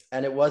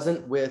 and it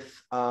wasn't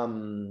with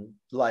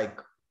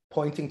like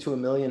pointing to a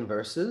million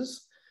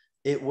verses.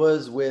 It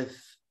was with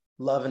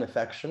love and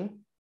affection.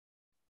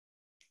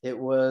 It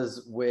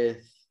was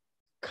with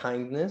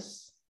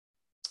kindness.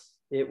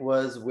 It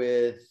was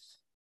with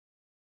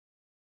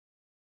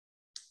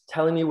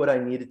telling me what I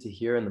needed to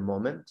hear in the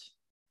moment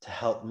to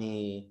help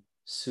me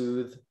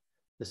soothe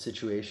the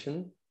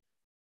situation,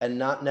 and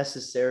not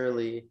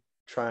necessarily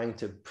trying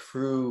to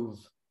prove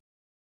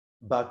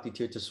Bhakti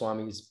Tirtha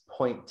Swami's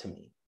point to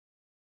me.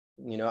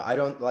 You know, I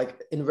don't like,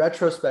 in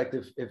retrospect,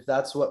 if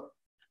that's what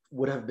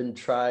would have been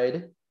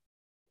tried,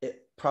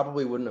 it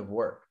probably wouldn't have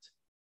worked.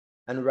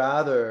 And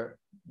rather,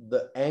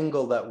 the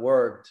angle that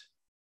worked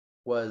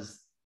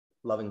was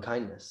loving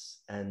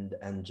kindness and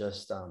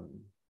just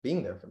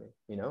being there for me,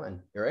 you know, and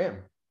here I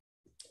am.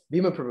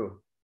 Bhima Prabhu,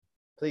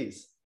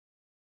 please.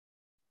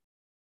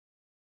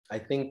 I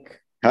think.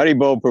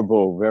 Haribo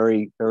Prabhu,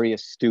 very, very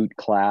astute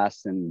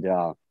class. And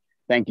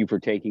thank you for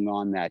taking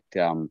on that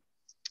a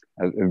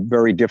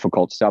very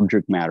difficult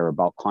subject matter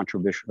about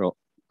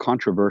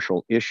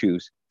controversial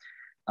issues.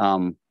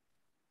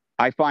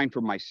 I find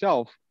for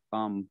myself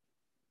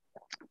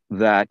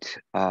that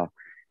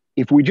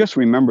if we just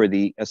remember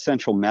the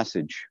essential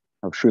message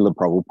of Srila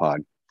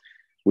Prabhupada,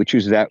 which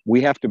is that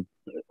we have to,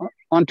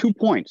 on 2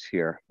 points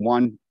here.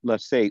 One,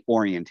 let's say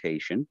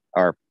orientation,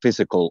 our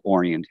physical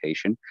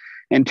orientation,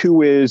 and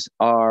 2 is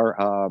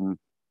our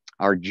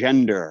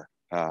gender,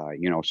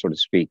 so to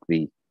speak,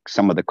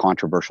 some of the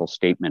controversial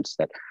statements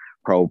that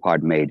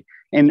Prabhupada made.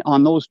 And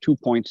on those 2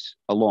 points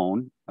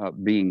alone,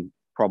 being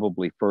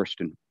probably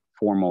first and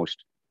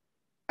foremost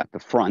at the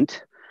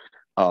front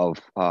of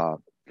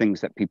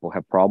things that people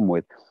have problem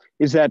with,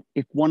 is that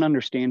if one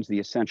understands the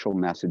essential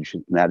message,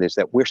 that is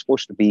that we're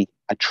supposed to be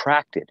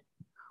attracted,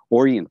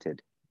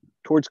 oriented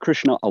towards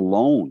Krishna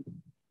alone.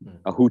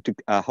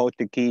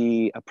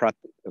 Ahotiki,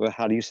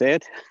 how do you say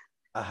it?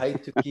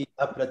 Ahaituki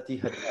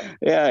apratihata.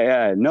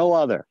 Yeah, no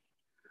other.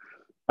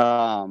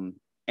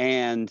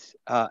 And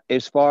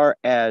as far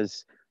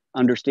as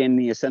understanding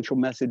the essential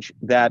message,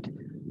 that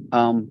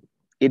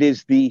it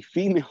is the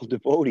female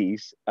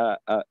devotees,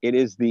 it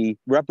is the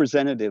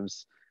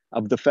representatives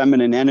of the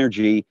feminine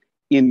energy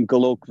in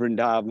Golok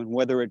Vrindavan,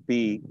 whether it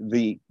be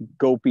the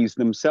gopis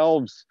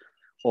themselves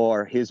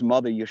or his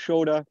mother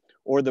Yashoda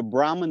or the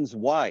Brahmins'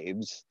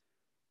 wives,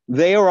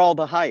 they are all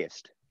the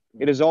highest.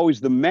 It is always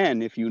the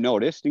men, if you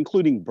noticed,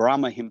 including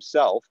Brahma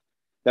himself,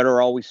 that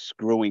are always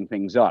screwing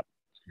things up.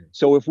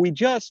 So if we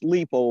just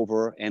leap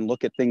over and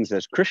look at things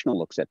as Krishna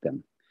looks at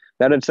them,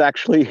 that it's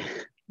actually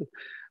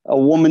a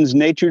woman's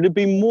nature to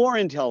be more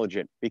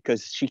intelligent,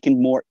 because she can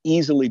more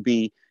easily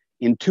be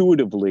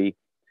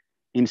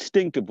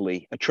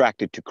instinctively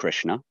attracted to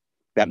Krishna,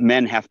 that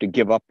men have to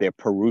give up their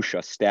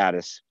Purusha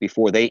status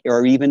before they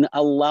are even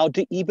allowed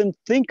to even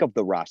think of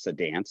the rasa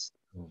dance.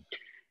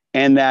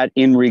 And that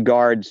in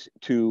regards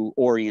to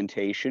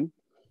orientation,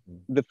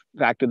 the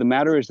fact of the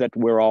matter is that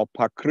we're all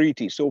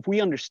Prakriti. So if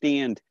we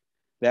understand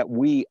that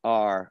we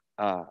are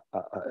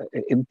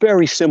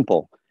very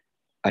simple,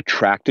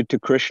 attracted to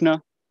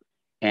Krishna,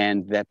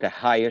 and that the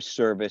highest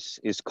service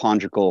is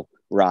conjugal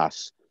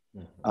ras.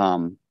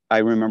 I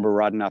remember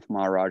Radhanath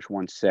Maharaj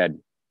once said,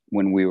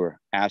 when we were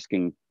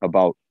asking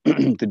about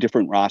the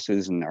different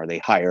rasas and are they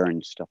higher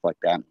and stuff like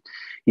that,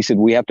 he said,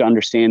 we have to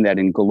understand that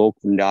in Golok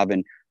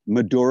Vrindavan,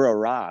 Madhura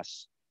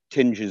Ras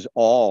tinges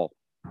all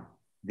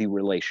the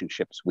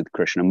relationships with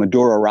Krishna.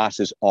 Madhura Ras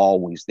is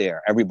always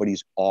there.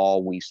 Everybody's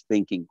always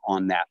thinking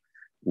on that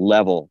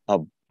level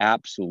of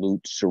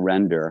absolute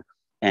surrender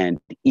and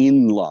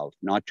in love,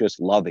 not just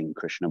loving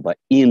Krishna, but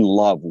in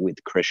love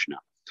with Krishna.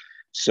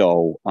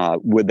 So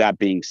with that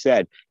being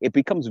said, it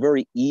becomes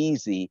very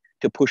easy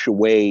to push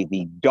away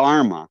the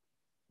dharma,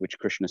 which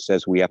Krishna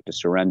says we have to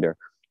surrender,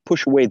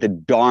 push away the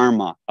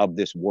dharma of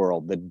this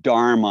world, the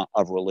dharma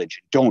of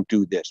religion. Don't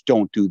do this,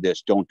 don't do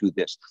this, don't do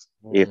this.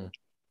 If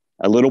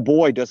a little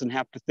boy doesn't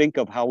have to think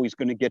of how he's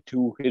going to get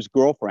to his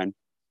girlfriend,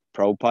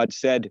 Prabhupada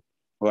said,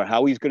 or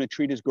how he's going to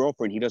treat his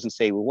girlfriend. He doesn't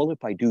say, well,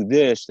 if I do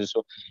this,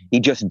 he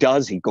just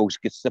does. He goes,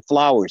 gets the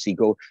flowers.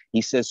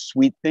 He says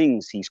sweet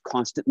things. He's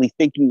constantly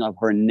thinking of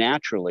her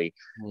naturally.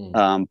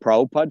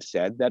 Prabhupada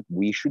said that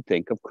we should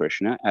think of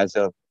Krishna as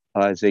a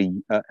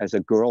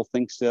girl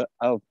thinks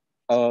of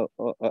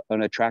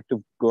an attractive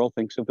girl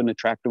thinks of an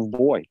attractive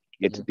boy.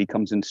 It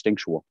becomes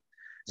instinctual.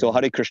 So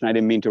Hare Krishna, I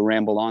didn't mean to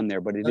ramble on there,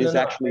 but it is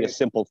actually a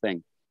simple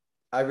thing.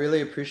 I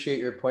really appreciate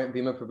your point,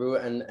 Bhima Prabhu,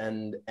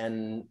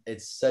 and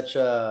it's such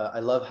a, I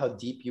love how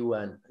deep you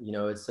went. You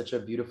know, it's such a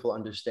beautiful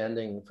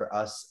understanding for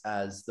us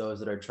as those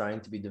that are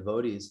trying to be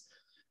devotees.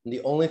 And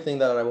the only thing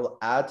that I will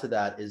add to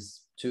that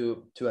is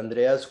to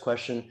Andrea's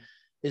question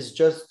is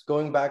just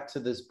going back to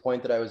this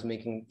point that I was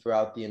making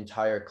throughout the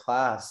entire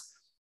class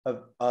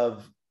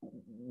of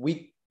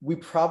we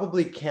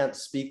probably can't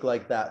speak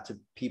like that to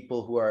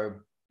people who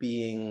are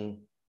being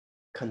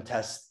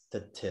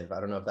contestative. I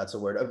don't know if that's a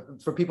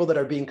word, for people that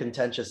are being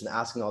contentious and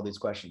asking all these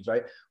questions,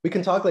 right? We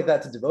can talk like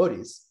that to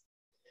devotees,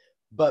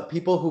 but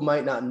people who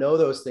might not know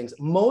those things,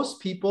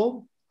 most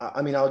people,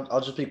 I mean,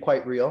 I'll just be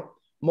quite real.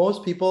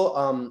 Most people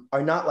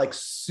are not like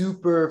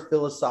super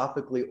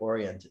philosophically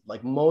oriented.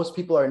 Like most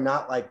people are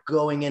not like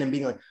going in and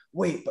being like,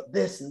 wait, but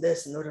this and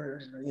this, and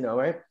you know,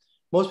 right?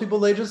 Most people,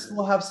 they just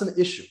will have some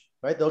issue,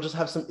 right? They'll just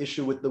have some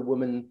issue with the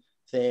woman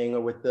thing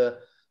or with the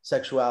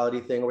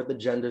sexuality thing or with the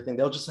gender thing.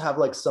 They'll just have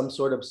like some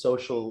sort of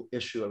social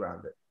issue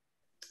around it.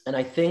 And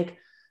I think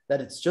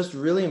that it's just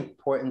really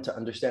important to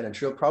understand, and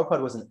Srila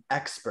Prabhupada was an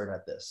expert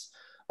at this,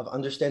 of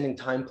understanding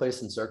time,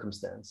 place, and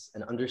circumstance,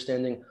 and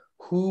understanding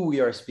who we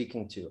are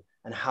speaking to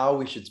and how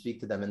we should speak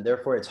to them. And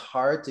therefore, it's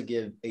hard to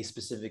give a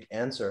specific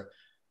answer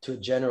to a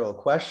general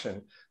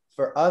question.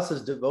 For us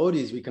as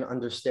devotees, we can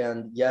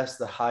understand, yes,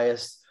 the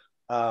highest,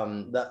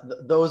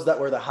 those that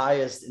were the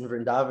highest in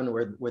Vrindavan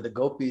were the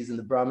gopis and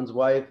the Brahman's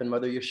wife and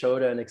Mother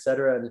Yashoda and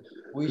etc. And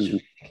we should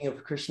be thinking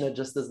of Krishna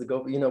just as the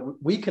gopi. You know,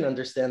 we can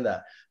understand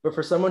that. But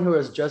for someone who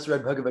has just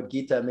read Bhagavad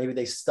Gita, maybe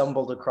they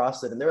stumbled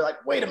across it and they're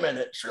like, wait a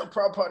minute, Srila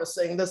Prabhupada is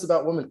saying this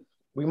about women.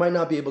 We might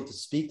not be able to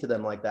speak to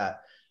them like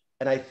that.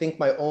 And I think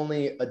my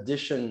only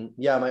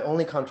my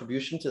only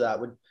contribution to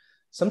that would,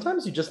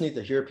 sometimes you just need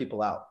to hear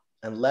people out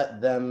and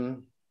let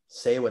them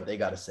say what they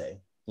got to say.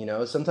 You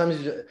know, sometimes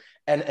you just,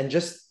 and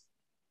just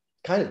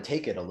kind of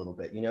take it a little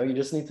bit, you know, you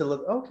just need to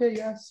look, okay,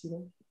 yes, you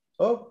know,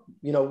 oh,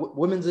 you know,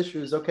 women's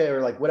issues, okay,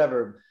 or like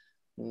whatever,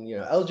 you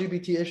know,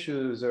 LGBT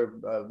issues or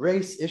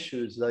race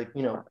issues, like,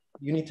 you know,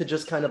 you need to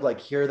just kind of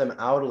like hear them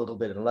out a little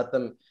bit and let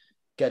them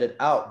get it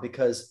out.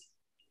 Because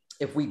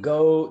if we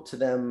go to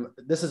them,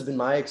 this has been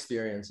my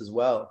experience as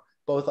well,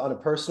 both on a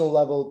personal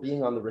level,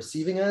 being on the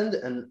receiving end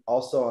and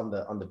also on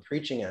the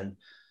preaching end,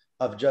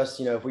 of just,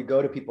 you know, if we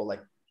go to people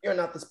like, you're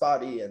not this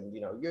body and,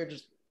 you know, you're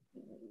just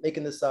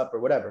making this up or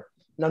whatever.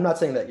 And I'm not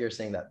saying that you're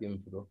saying that,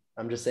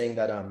 I'm just saying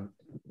that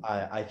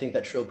I think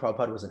that Srila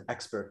Prabhupada was an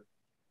expert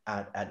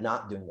at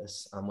not doing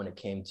this when it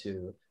came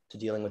to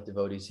dealing with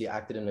devotees. He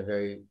acted in a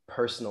very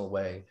personal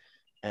way,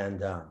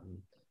 and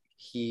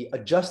he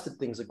adjusted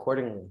things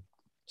accordingly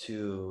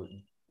to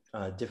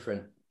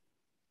different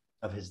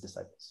of his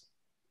disciples.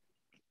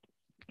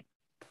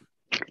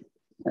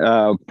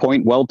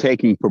 Point well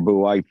taken,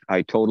 Prabhu.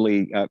 I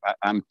totally, I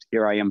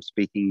am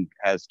speaking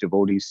as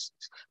devotees,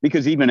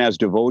 because even as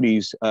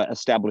devotees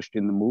established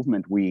in the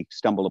movement, we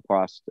stumble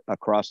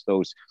across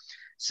those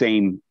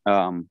same,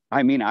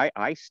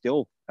 I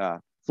still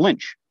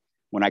flinch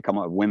when I come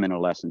up, women are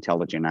less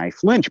intelligent. I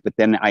flinch, but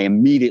then I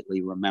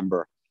immediately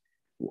remember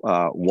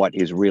what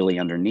is really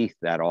underneath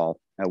that all.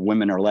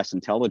 Women are less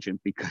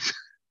intelligent because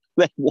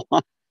they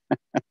want,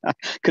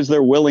 because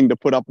they're willing to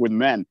put up with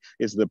men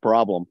is the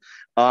problem.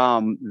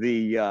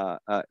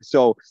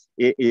 So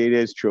it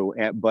is true.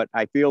 But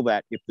I feel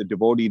that if the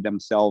devotee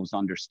themselves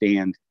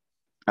understand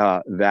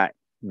that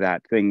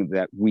thing,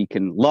 that we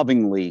can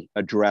lovingly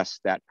address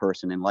that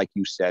person, and like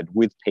you said,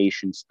 with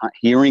patience,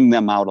 hearing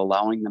them out,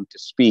 allowing them to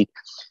speak,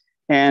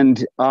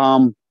 and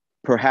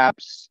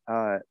perhaps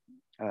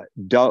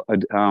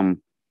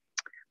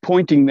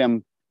pointing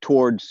them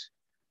towards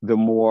the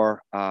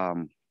more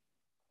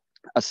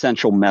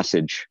essential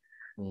message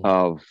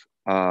of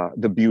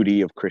the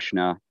beauty of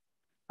Krishna.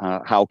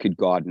 How could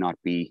God not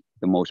be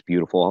the most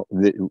beautiful?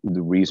 The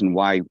reason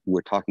why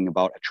we're talking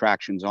about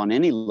attractions on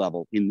any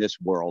level in this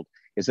world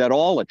is that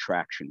all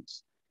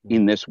attractions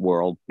in this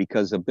world,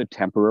 because of the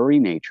temporary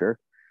nature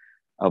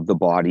of the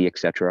body,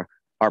 etc.,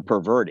 are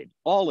perverted.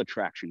 All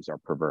attractions are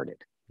perverted.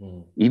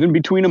 Even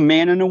between a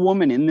man and a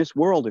woman in this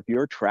world, if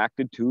you're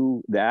attracted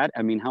to that,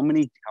 I mean, how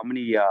many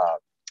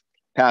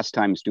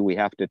pastimes do we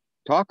have to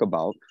talk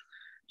about?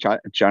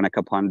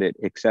 Janaka Pandit,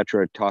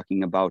 etc.,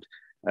 talking about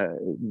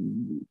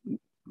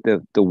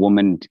the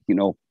woman, you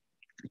know,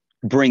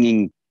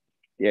 bringing,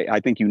 I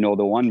think you know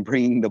the one,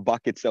 bringing the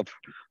buckets of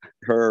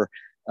her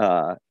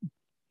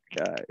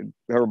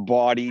her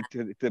body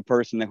to the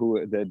person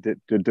who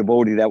the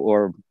devotee that,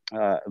 or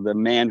the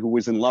man who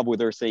was in love with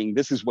her, saying,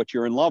 "This is what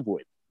you're in love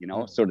with,"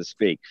 so to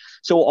speak.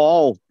 So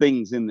all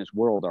things in this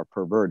world are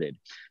perverted.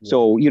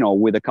 So,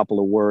 with a couple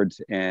of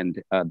words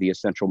and the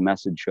essential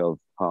message of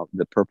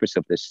the purpose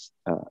of this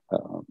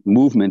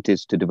movement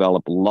is to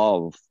develop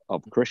love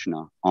of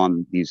Krishna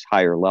on these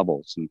higher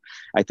levels. And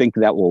I think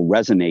that will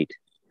resonate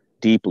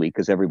deeply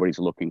because everybody's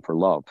looking for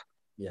love.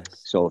 Yes.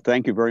 So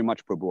thank you very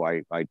much,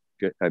 Prabhu. I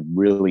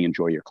really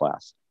enjoy your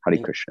class. Hare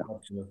Krishna.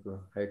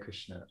 Hare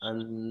Krishna.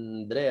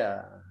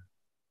 Andrea.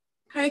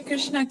 Hare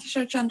Krishna,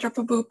 Kishor, Chandra,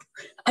 Prabhu.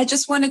 I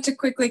just wanted to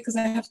quickly, because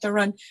I have to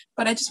run,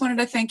 but I just wanted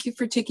to thank you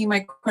for taking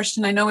my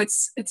question. I know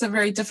it's a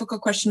very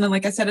difficult question, and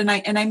like I said, and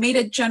I made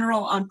it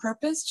general on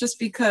purpose, just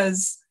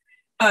because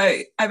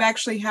I've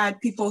actually had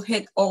people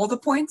hit all the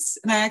points,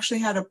 and I actually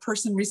had a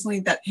person recently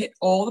that hit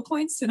all the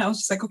points, and I was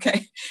just like,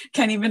 okay,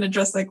 can't even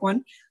address like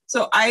one.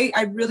 So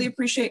I really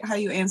appreciate how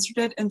you answered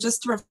it, and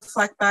just to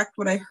reflect back,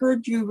 what I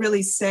heard you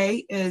really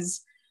say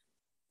is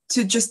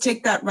to just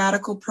take that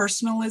radical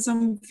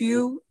personalism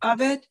view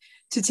of it,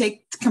 to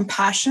take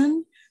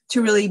compassion,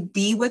 to really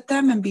be with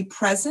them and be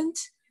present,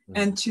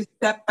 and to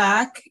step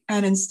back,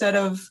 and instead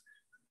of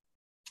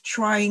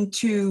trying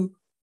to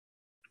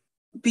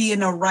be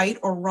in a right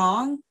or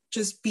wrong,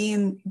 just be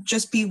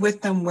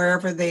with them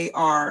wherever they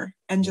are,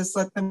 and just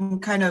let them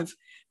kind of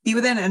be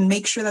with it and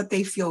make sure that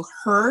they feel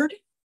heard.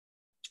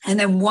 And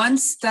then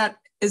once that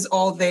is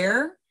all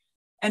there,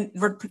 and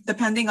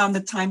depending on the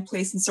time,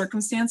 place, and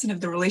circumstance, and if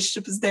the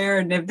relationship is there,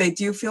 and if they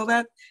do feel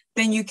that,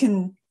 then you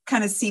can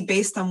kind of see,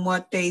 based on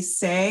what they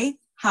say,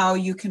 how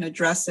you can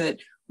address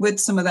it with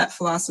some of that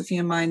philosophy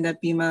in mind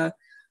that Bhima,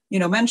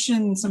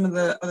 mentioned, some of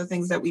the other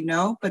things that we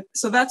know. But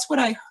so that's what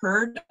I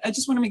heard. I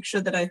just want to make sure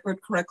that I heard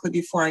correctly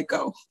before I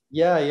go.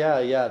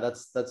 Yeah.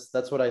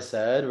 That's what I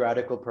said.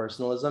 Radical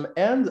personalism.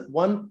 And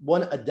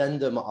one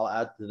addendum I'll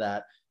add to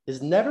that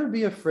is never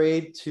be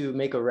afraid to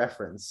make a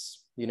reference.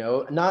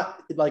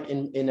 Not like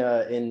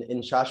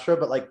in Shastra,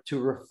 but like to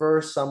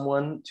refer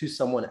someone to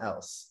someone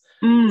else.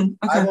 Okay.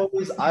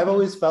 I've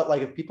always felt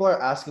like if people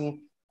are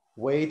asking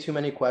way too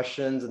many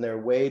questions and they're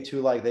way too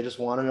like, they just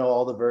want to know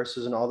all the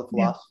verses and all the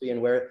philosophy, and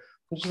where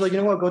I'm just like,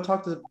 what, go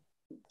talk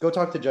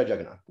to Jai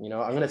Jagannath. I'm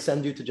going to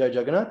send you to Jai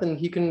Jagannath, and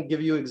he can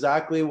give you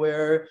exactly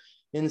where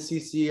in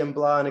CC and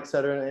blah and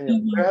etc.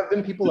 And there have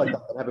been people like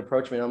that have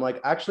approached me, and I'm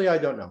like, actually, I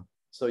don't know.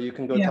 So you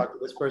can go talk to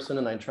this person,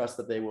 and I trust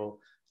that they will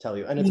tell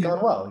you. And it's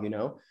gone well,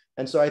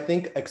 And so I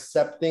think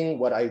accepting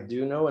what I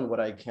do know and what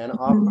I can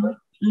offer,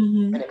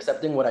 and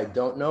accepting what I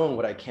don't know and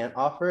what I can't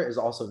offer is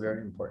also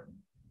very important.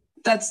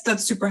 That's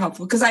super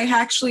helpful, because I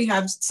actually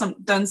have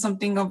done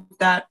something of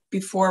that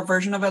before, a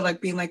version of it, like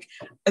being like,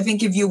 I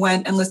think if you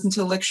went and listened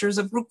to lectures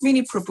of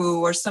Rukmini Prabhu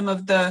or some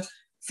of the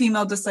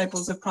female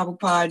disciples of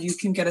Prabhupada, you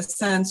can get a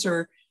sense,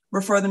 or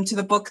refer them to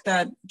the book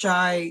that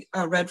Jai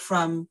read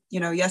from,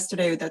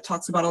 yesterday, that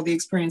talks about all the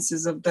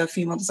experiences of the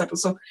female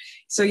disciples.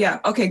 So yeah,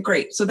 okay,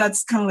 great. So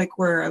that's kind of like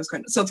where I was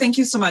going. So thank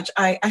you so much.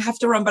 I have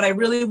to run, but I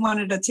really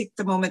wanted to take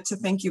the moment to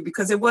thank you,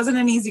 because it wasn't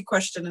an easy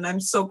question, and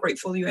I'm so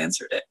grateful you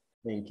answered it.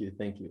 Thank you.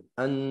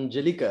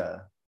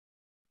 Angelica.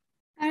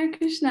 Hare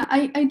Krishna.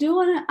 I do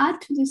want to add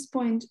to this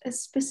point,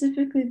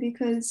 specifically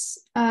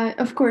because,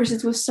 of course,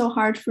 it was so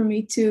hard for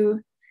me to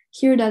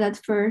hear that at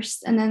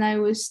first, and then I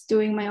was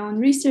doing my own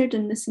research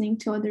and listening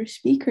to other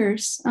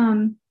speakers,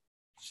 and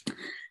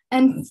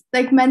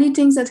like many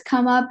things that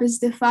come up is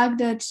the fact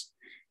that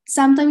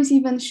sometimes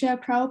even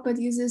Srila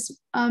Prabhupada uses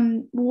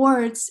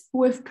words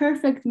with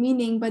perfect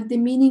meaning, but the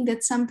meaning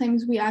that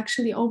sometimes we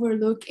actually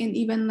overlook in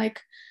even like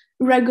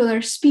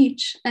regular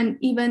speech, and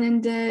even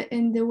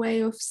in the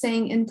way of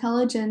saying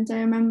intelligent. I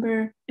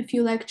remember a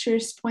few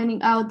lectures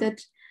pointing out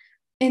that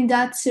in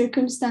that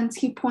circumstance,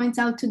 he points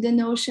out to the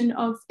notion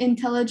of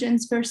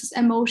intelligence versus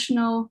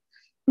emotional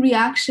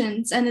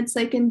reactions. And it's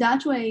like, in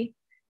that way,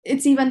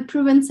 it's even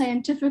proven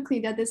scientifically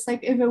that it's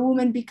like, if a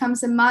woman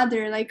becomes a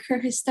mother, like her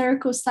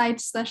hysterical side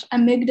 /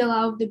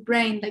 amygdala of the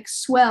brain like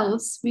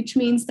swells, which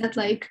means that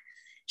like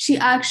she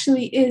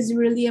actually is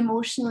really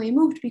emotionally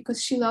moved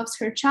because she loves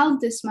her child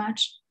this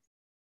much.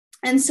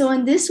 And so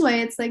in this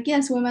way, it's like,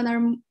 yes,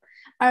 women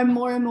are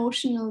more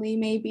emotionally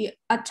maybe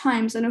at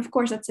times, and of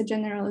course that's a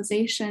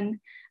generalization,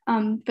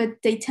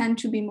 but they tend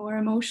to be more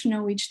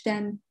emotional, which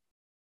then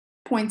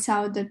points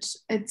out that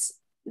it's,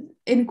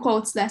 in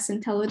quotes, less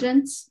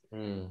intelligence.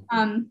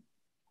 And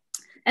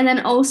then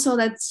also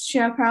that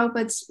Srila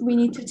Prabhupada, we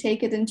need to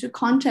take it into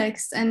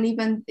context, and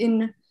even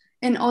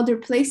in other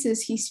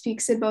places he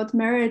speaks about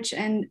marriage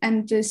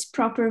and this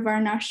proper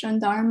varnashram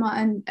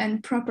dharma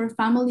and proper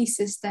family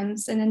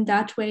systems, and in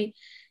that way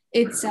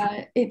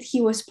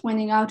he was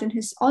pointing out in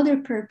his other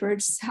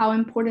purports how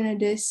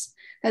important it is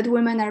that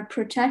women are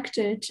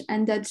protected,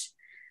 and that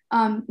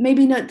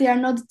maybe they are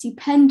not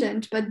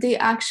dependent, but they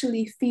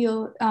actually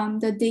feel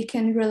that they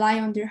can rely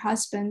on their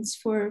husbands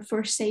for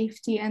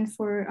safety and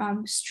for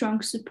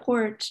strong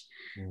support.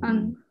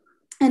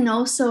 And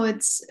also,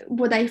 it's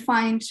what I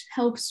find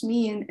helps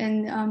me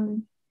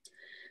in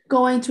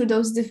going through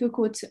those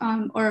difficult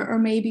or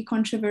maybe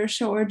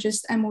controversial or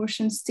just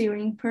emotion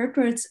steering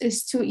purports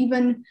is to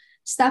even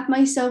stop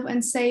myself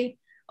and say,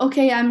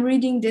 okay, I'm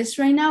reading this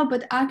right now,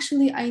 but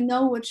actually I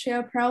know what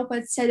Srila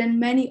Prabhupada said in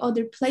many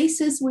other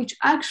places, which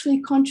actually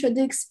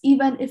contradicts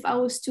even if I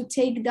was to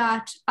take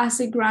that as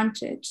a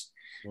granted.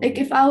 Like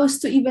if I was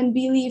to even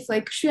believe,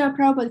 like Srila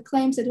Prabhupada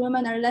claims that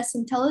women are less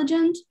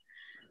intelligent,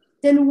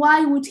 then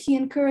why would he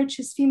encourage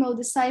his female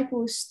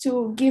disciples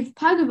to give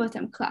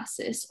Bhagavatam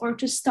classes or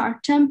to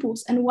start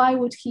temples? And why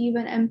would he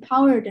even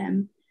empower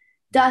them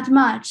that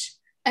much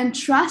and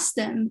trust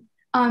them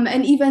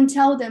and even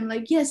tell them,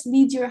 like, yes,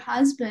 lead your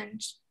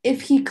husband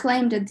if he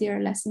claimed that they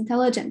are less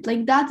intelligent?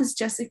 Like that is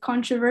just a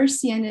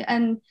controversy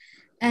and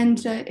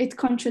it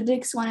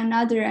contradicts one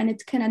another, and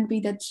it cannot be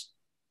that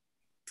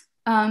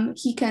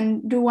he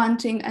can do one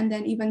thing and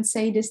then even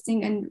say this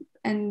thing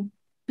and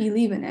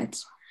believe in it.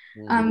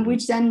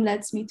 Which then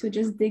lets me to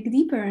just dig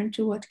deeper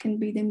into what can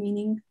be the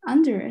meaning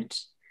under it.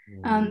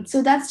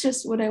 So that's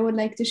just what I would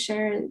like to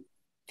share, a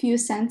few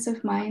cents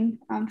of mine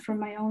from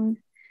my own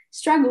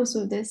struggles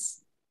with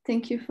this.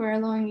 Thank you for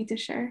allowing me to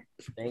share.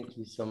 Thank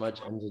you so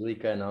much,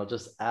 Angelica. And I'll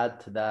just add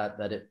to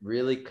that it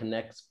really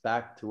connects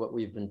back to what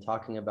we've been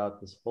talking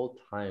about this whole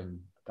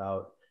time,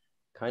 about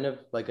kind of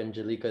like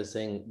Angelica is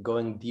saying,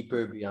 going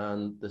deeper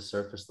beyond the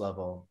surface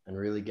level and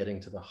really getting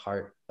to the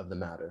heart of the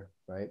matter,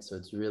 right? So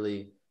it's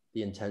really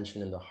the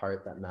intention in the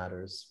heart that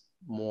matters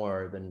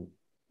more than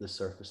the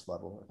surface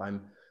level.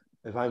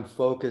 If I'm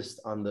focused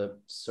on the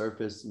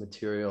surface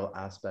material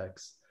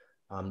aspects,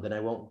 then I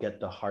won't get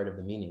the heart of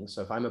the meaning.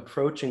 So if I'm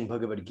approaching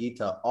Bhagavad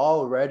Gita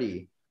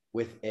already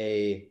with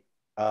a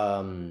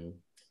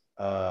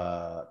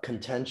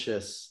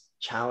contentious,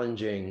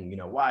 challenging,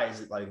 why is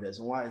it like this?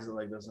 And why is it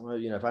like this?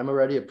 And, if I'm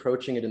already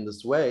approaching it in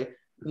this way,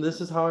 then this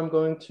is how I'm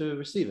going to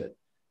receive it.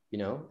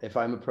 If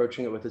I'm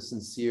approaching it with a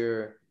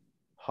sincere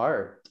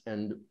heart,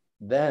 and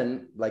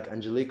then, like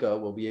Angelica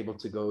will be able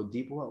to go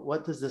deep. Well,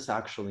 what does this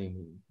actually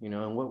mean?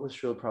 And what was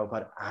Srila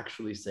Prabhupada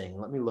actually saying?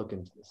 Let me look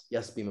into this.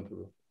 Yes, Bhima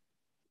Prabhu.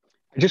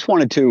 I just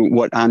wanted to,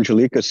 what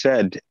Angelica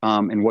said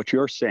and what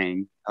you're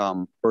saying.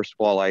 First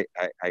of all, I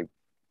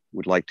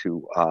would like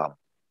to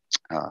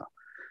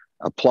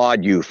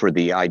applaud you for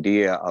the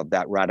idea of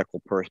that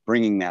radical person,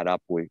 bringing that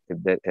up.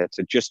 It's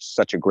just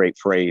such a great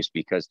phrase,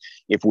 because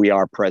if we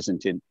are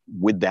present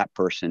with that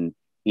person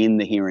in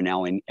the here and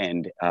now,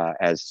 and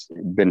as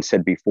been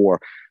said before,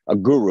 a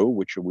guru,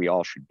 which we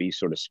all should be,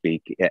 so to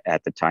speak,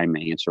 at the time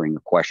answering the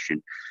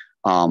question,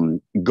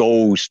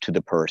 goes to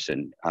the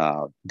person,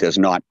 does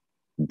not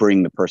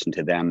bring the person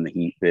to them.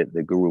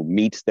 The guru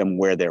meets them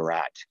where they're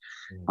at.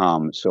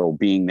 So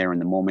being there in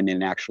the moment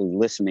and actually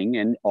listening,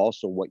 and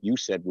also what you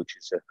said, which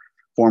is a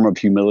form of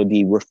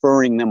humility,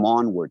 referring them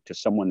onward to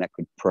someone that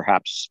could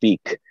perhaps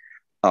speak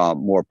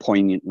more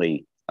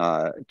poignantly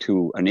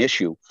to an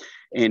issue.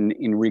 And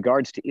in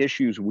regards to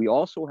issues, we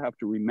also have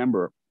to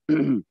remember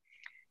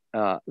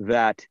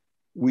that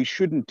we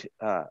shouldn't,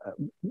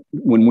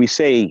 when we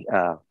say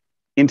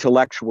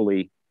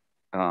intellectually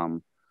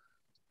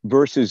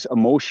versus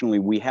emotionally,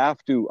 we have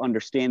to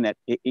understand that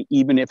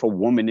even if a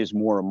woman is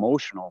more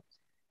emotional,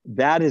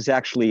 that is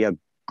actually a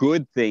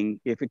good thing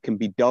if it can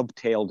be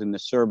dovetailed in the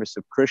service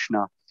of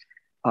Krishna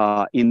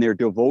in their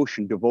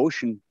devotion.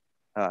 Devotion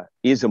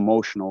is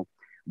emotional.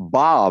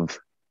 Bhav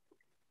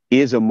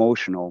is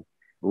emotional.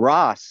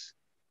 Ras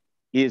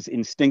is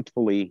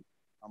instinctively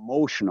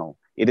emotional.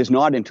 It is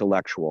not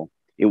intellectual.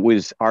 It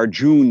was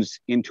Arjun's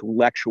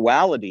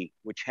intellectuality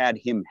which had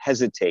him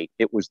hesitate.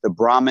 It was the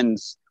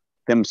Brahmins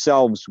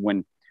themselves,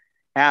 when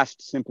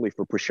asked simply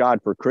for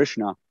prasad for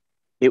Krishna,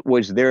 it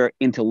was their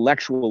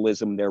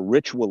intellectualism, their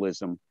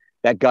ritualism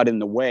that got in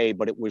the way,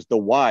 but it was the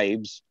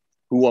wives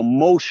who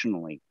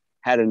emotionally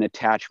had an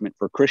attachment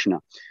for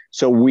Krishna.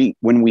 So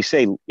when we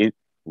say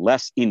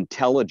less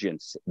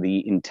intelligence, the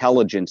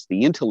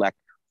intellect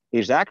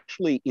is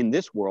actually in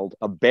this world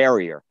a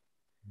barrier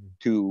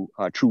to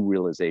true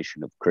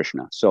realization of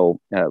Krishna. So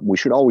we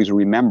should always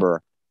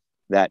remember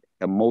that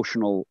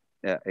emotional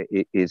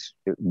is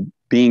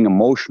being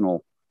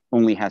emotional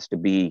only has to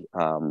be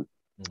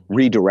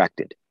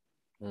redirected.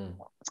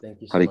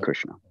 Thank you so Hare much.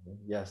 Krishna.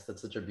 Yes,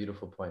 that's such a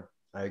beautiful point.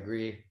 I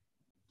agree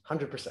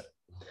 100%.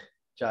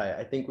 Jai,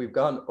 I think we've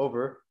gone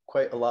over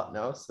quite a lot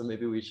now, so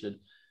maybe we should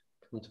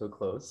come to a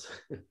close.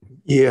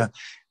 Yeah,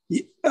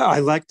 I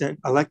liked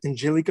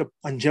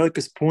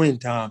Angelica's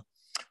point.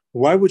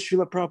 Why would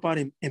Srila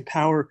Prabhupada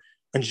empower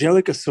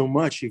Angelica so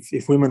much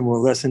if women were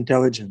less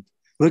intelligent?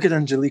 Look at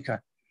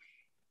Angelica.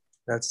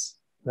 That's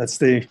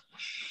the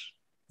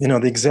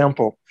the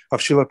example of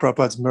Srila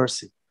Prabhupada's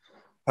mercy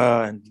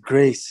and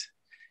grace.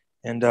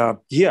 And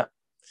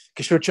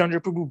Kishor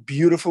Chandra Prabhu,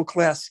 beautiful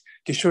class.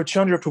 Kishor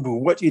Chandra Prabhu,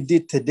 what you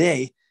did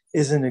today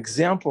is an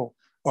example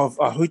of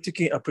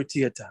ahutiki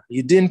apratiyata.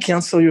 You didn't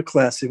cancel your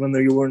class even though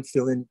you weren't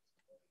feeling,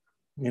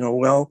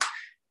 well.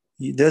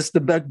 That's the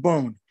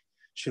backbone.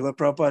 Srila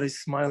Prabhupada is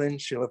smiling.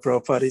 Srila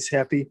Prabhupada is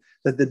happy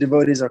that the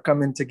devotees are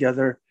coming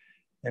together.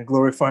 and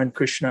glorifying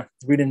Krishna,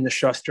 reading the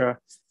Shastra,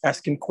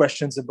 asking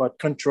questions about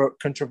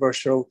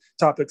controversial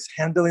topics,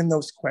 handling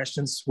those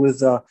questions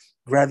with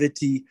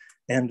gravity.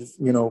 And,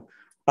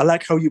 I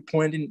like how you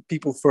point in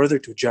people further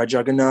to Jai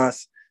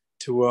Jagannath,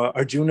 to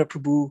Arjuna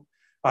Prabhu.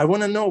 I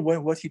want to know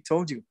what he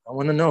told you. I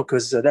want to know,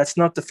 because that's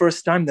not the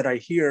first time that I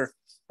hear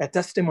a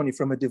testimony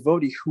from a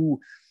devotee who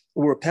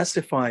were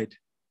pacified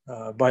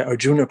by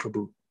Arjuna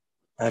Prabhu.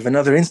 I have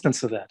another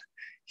instance of that.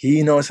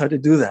 He knows how to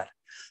do that.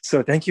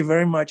 So thank you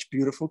very much.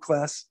 Beautiful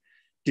class.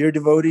 Dear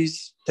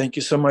devotees, thank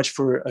you so much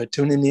for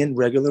tuning in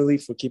regularly,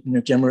 for keeping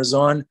your cameras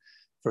on,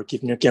 for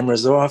keeping your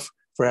cameras off,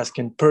 for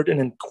asking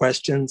pertinent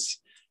questions,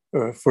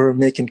 for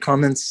making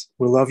comments.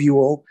 We love you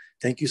all.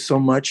 Thank you so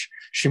much.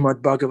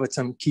 Srimad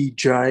Bhagavatam ki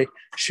jai,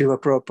 Srila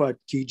Prabhupada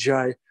ki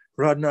jai,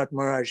 Radhanath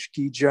Maharaj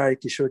ki jai,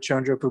 Kishor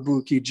Chandra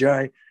Prabhu ki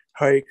jai.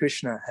 Hare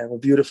Krishna. Have a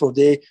beautiful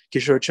day.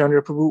 Kishor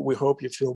Chandra Prabhu, we hope you feel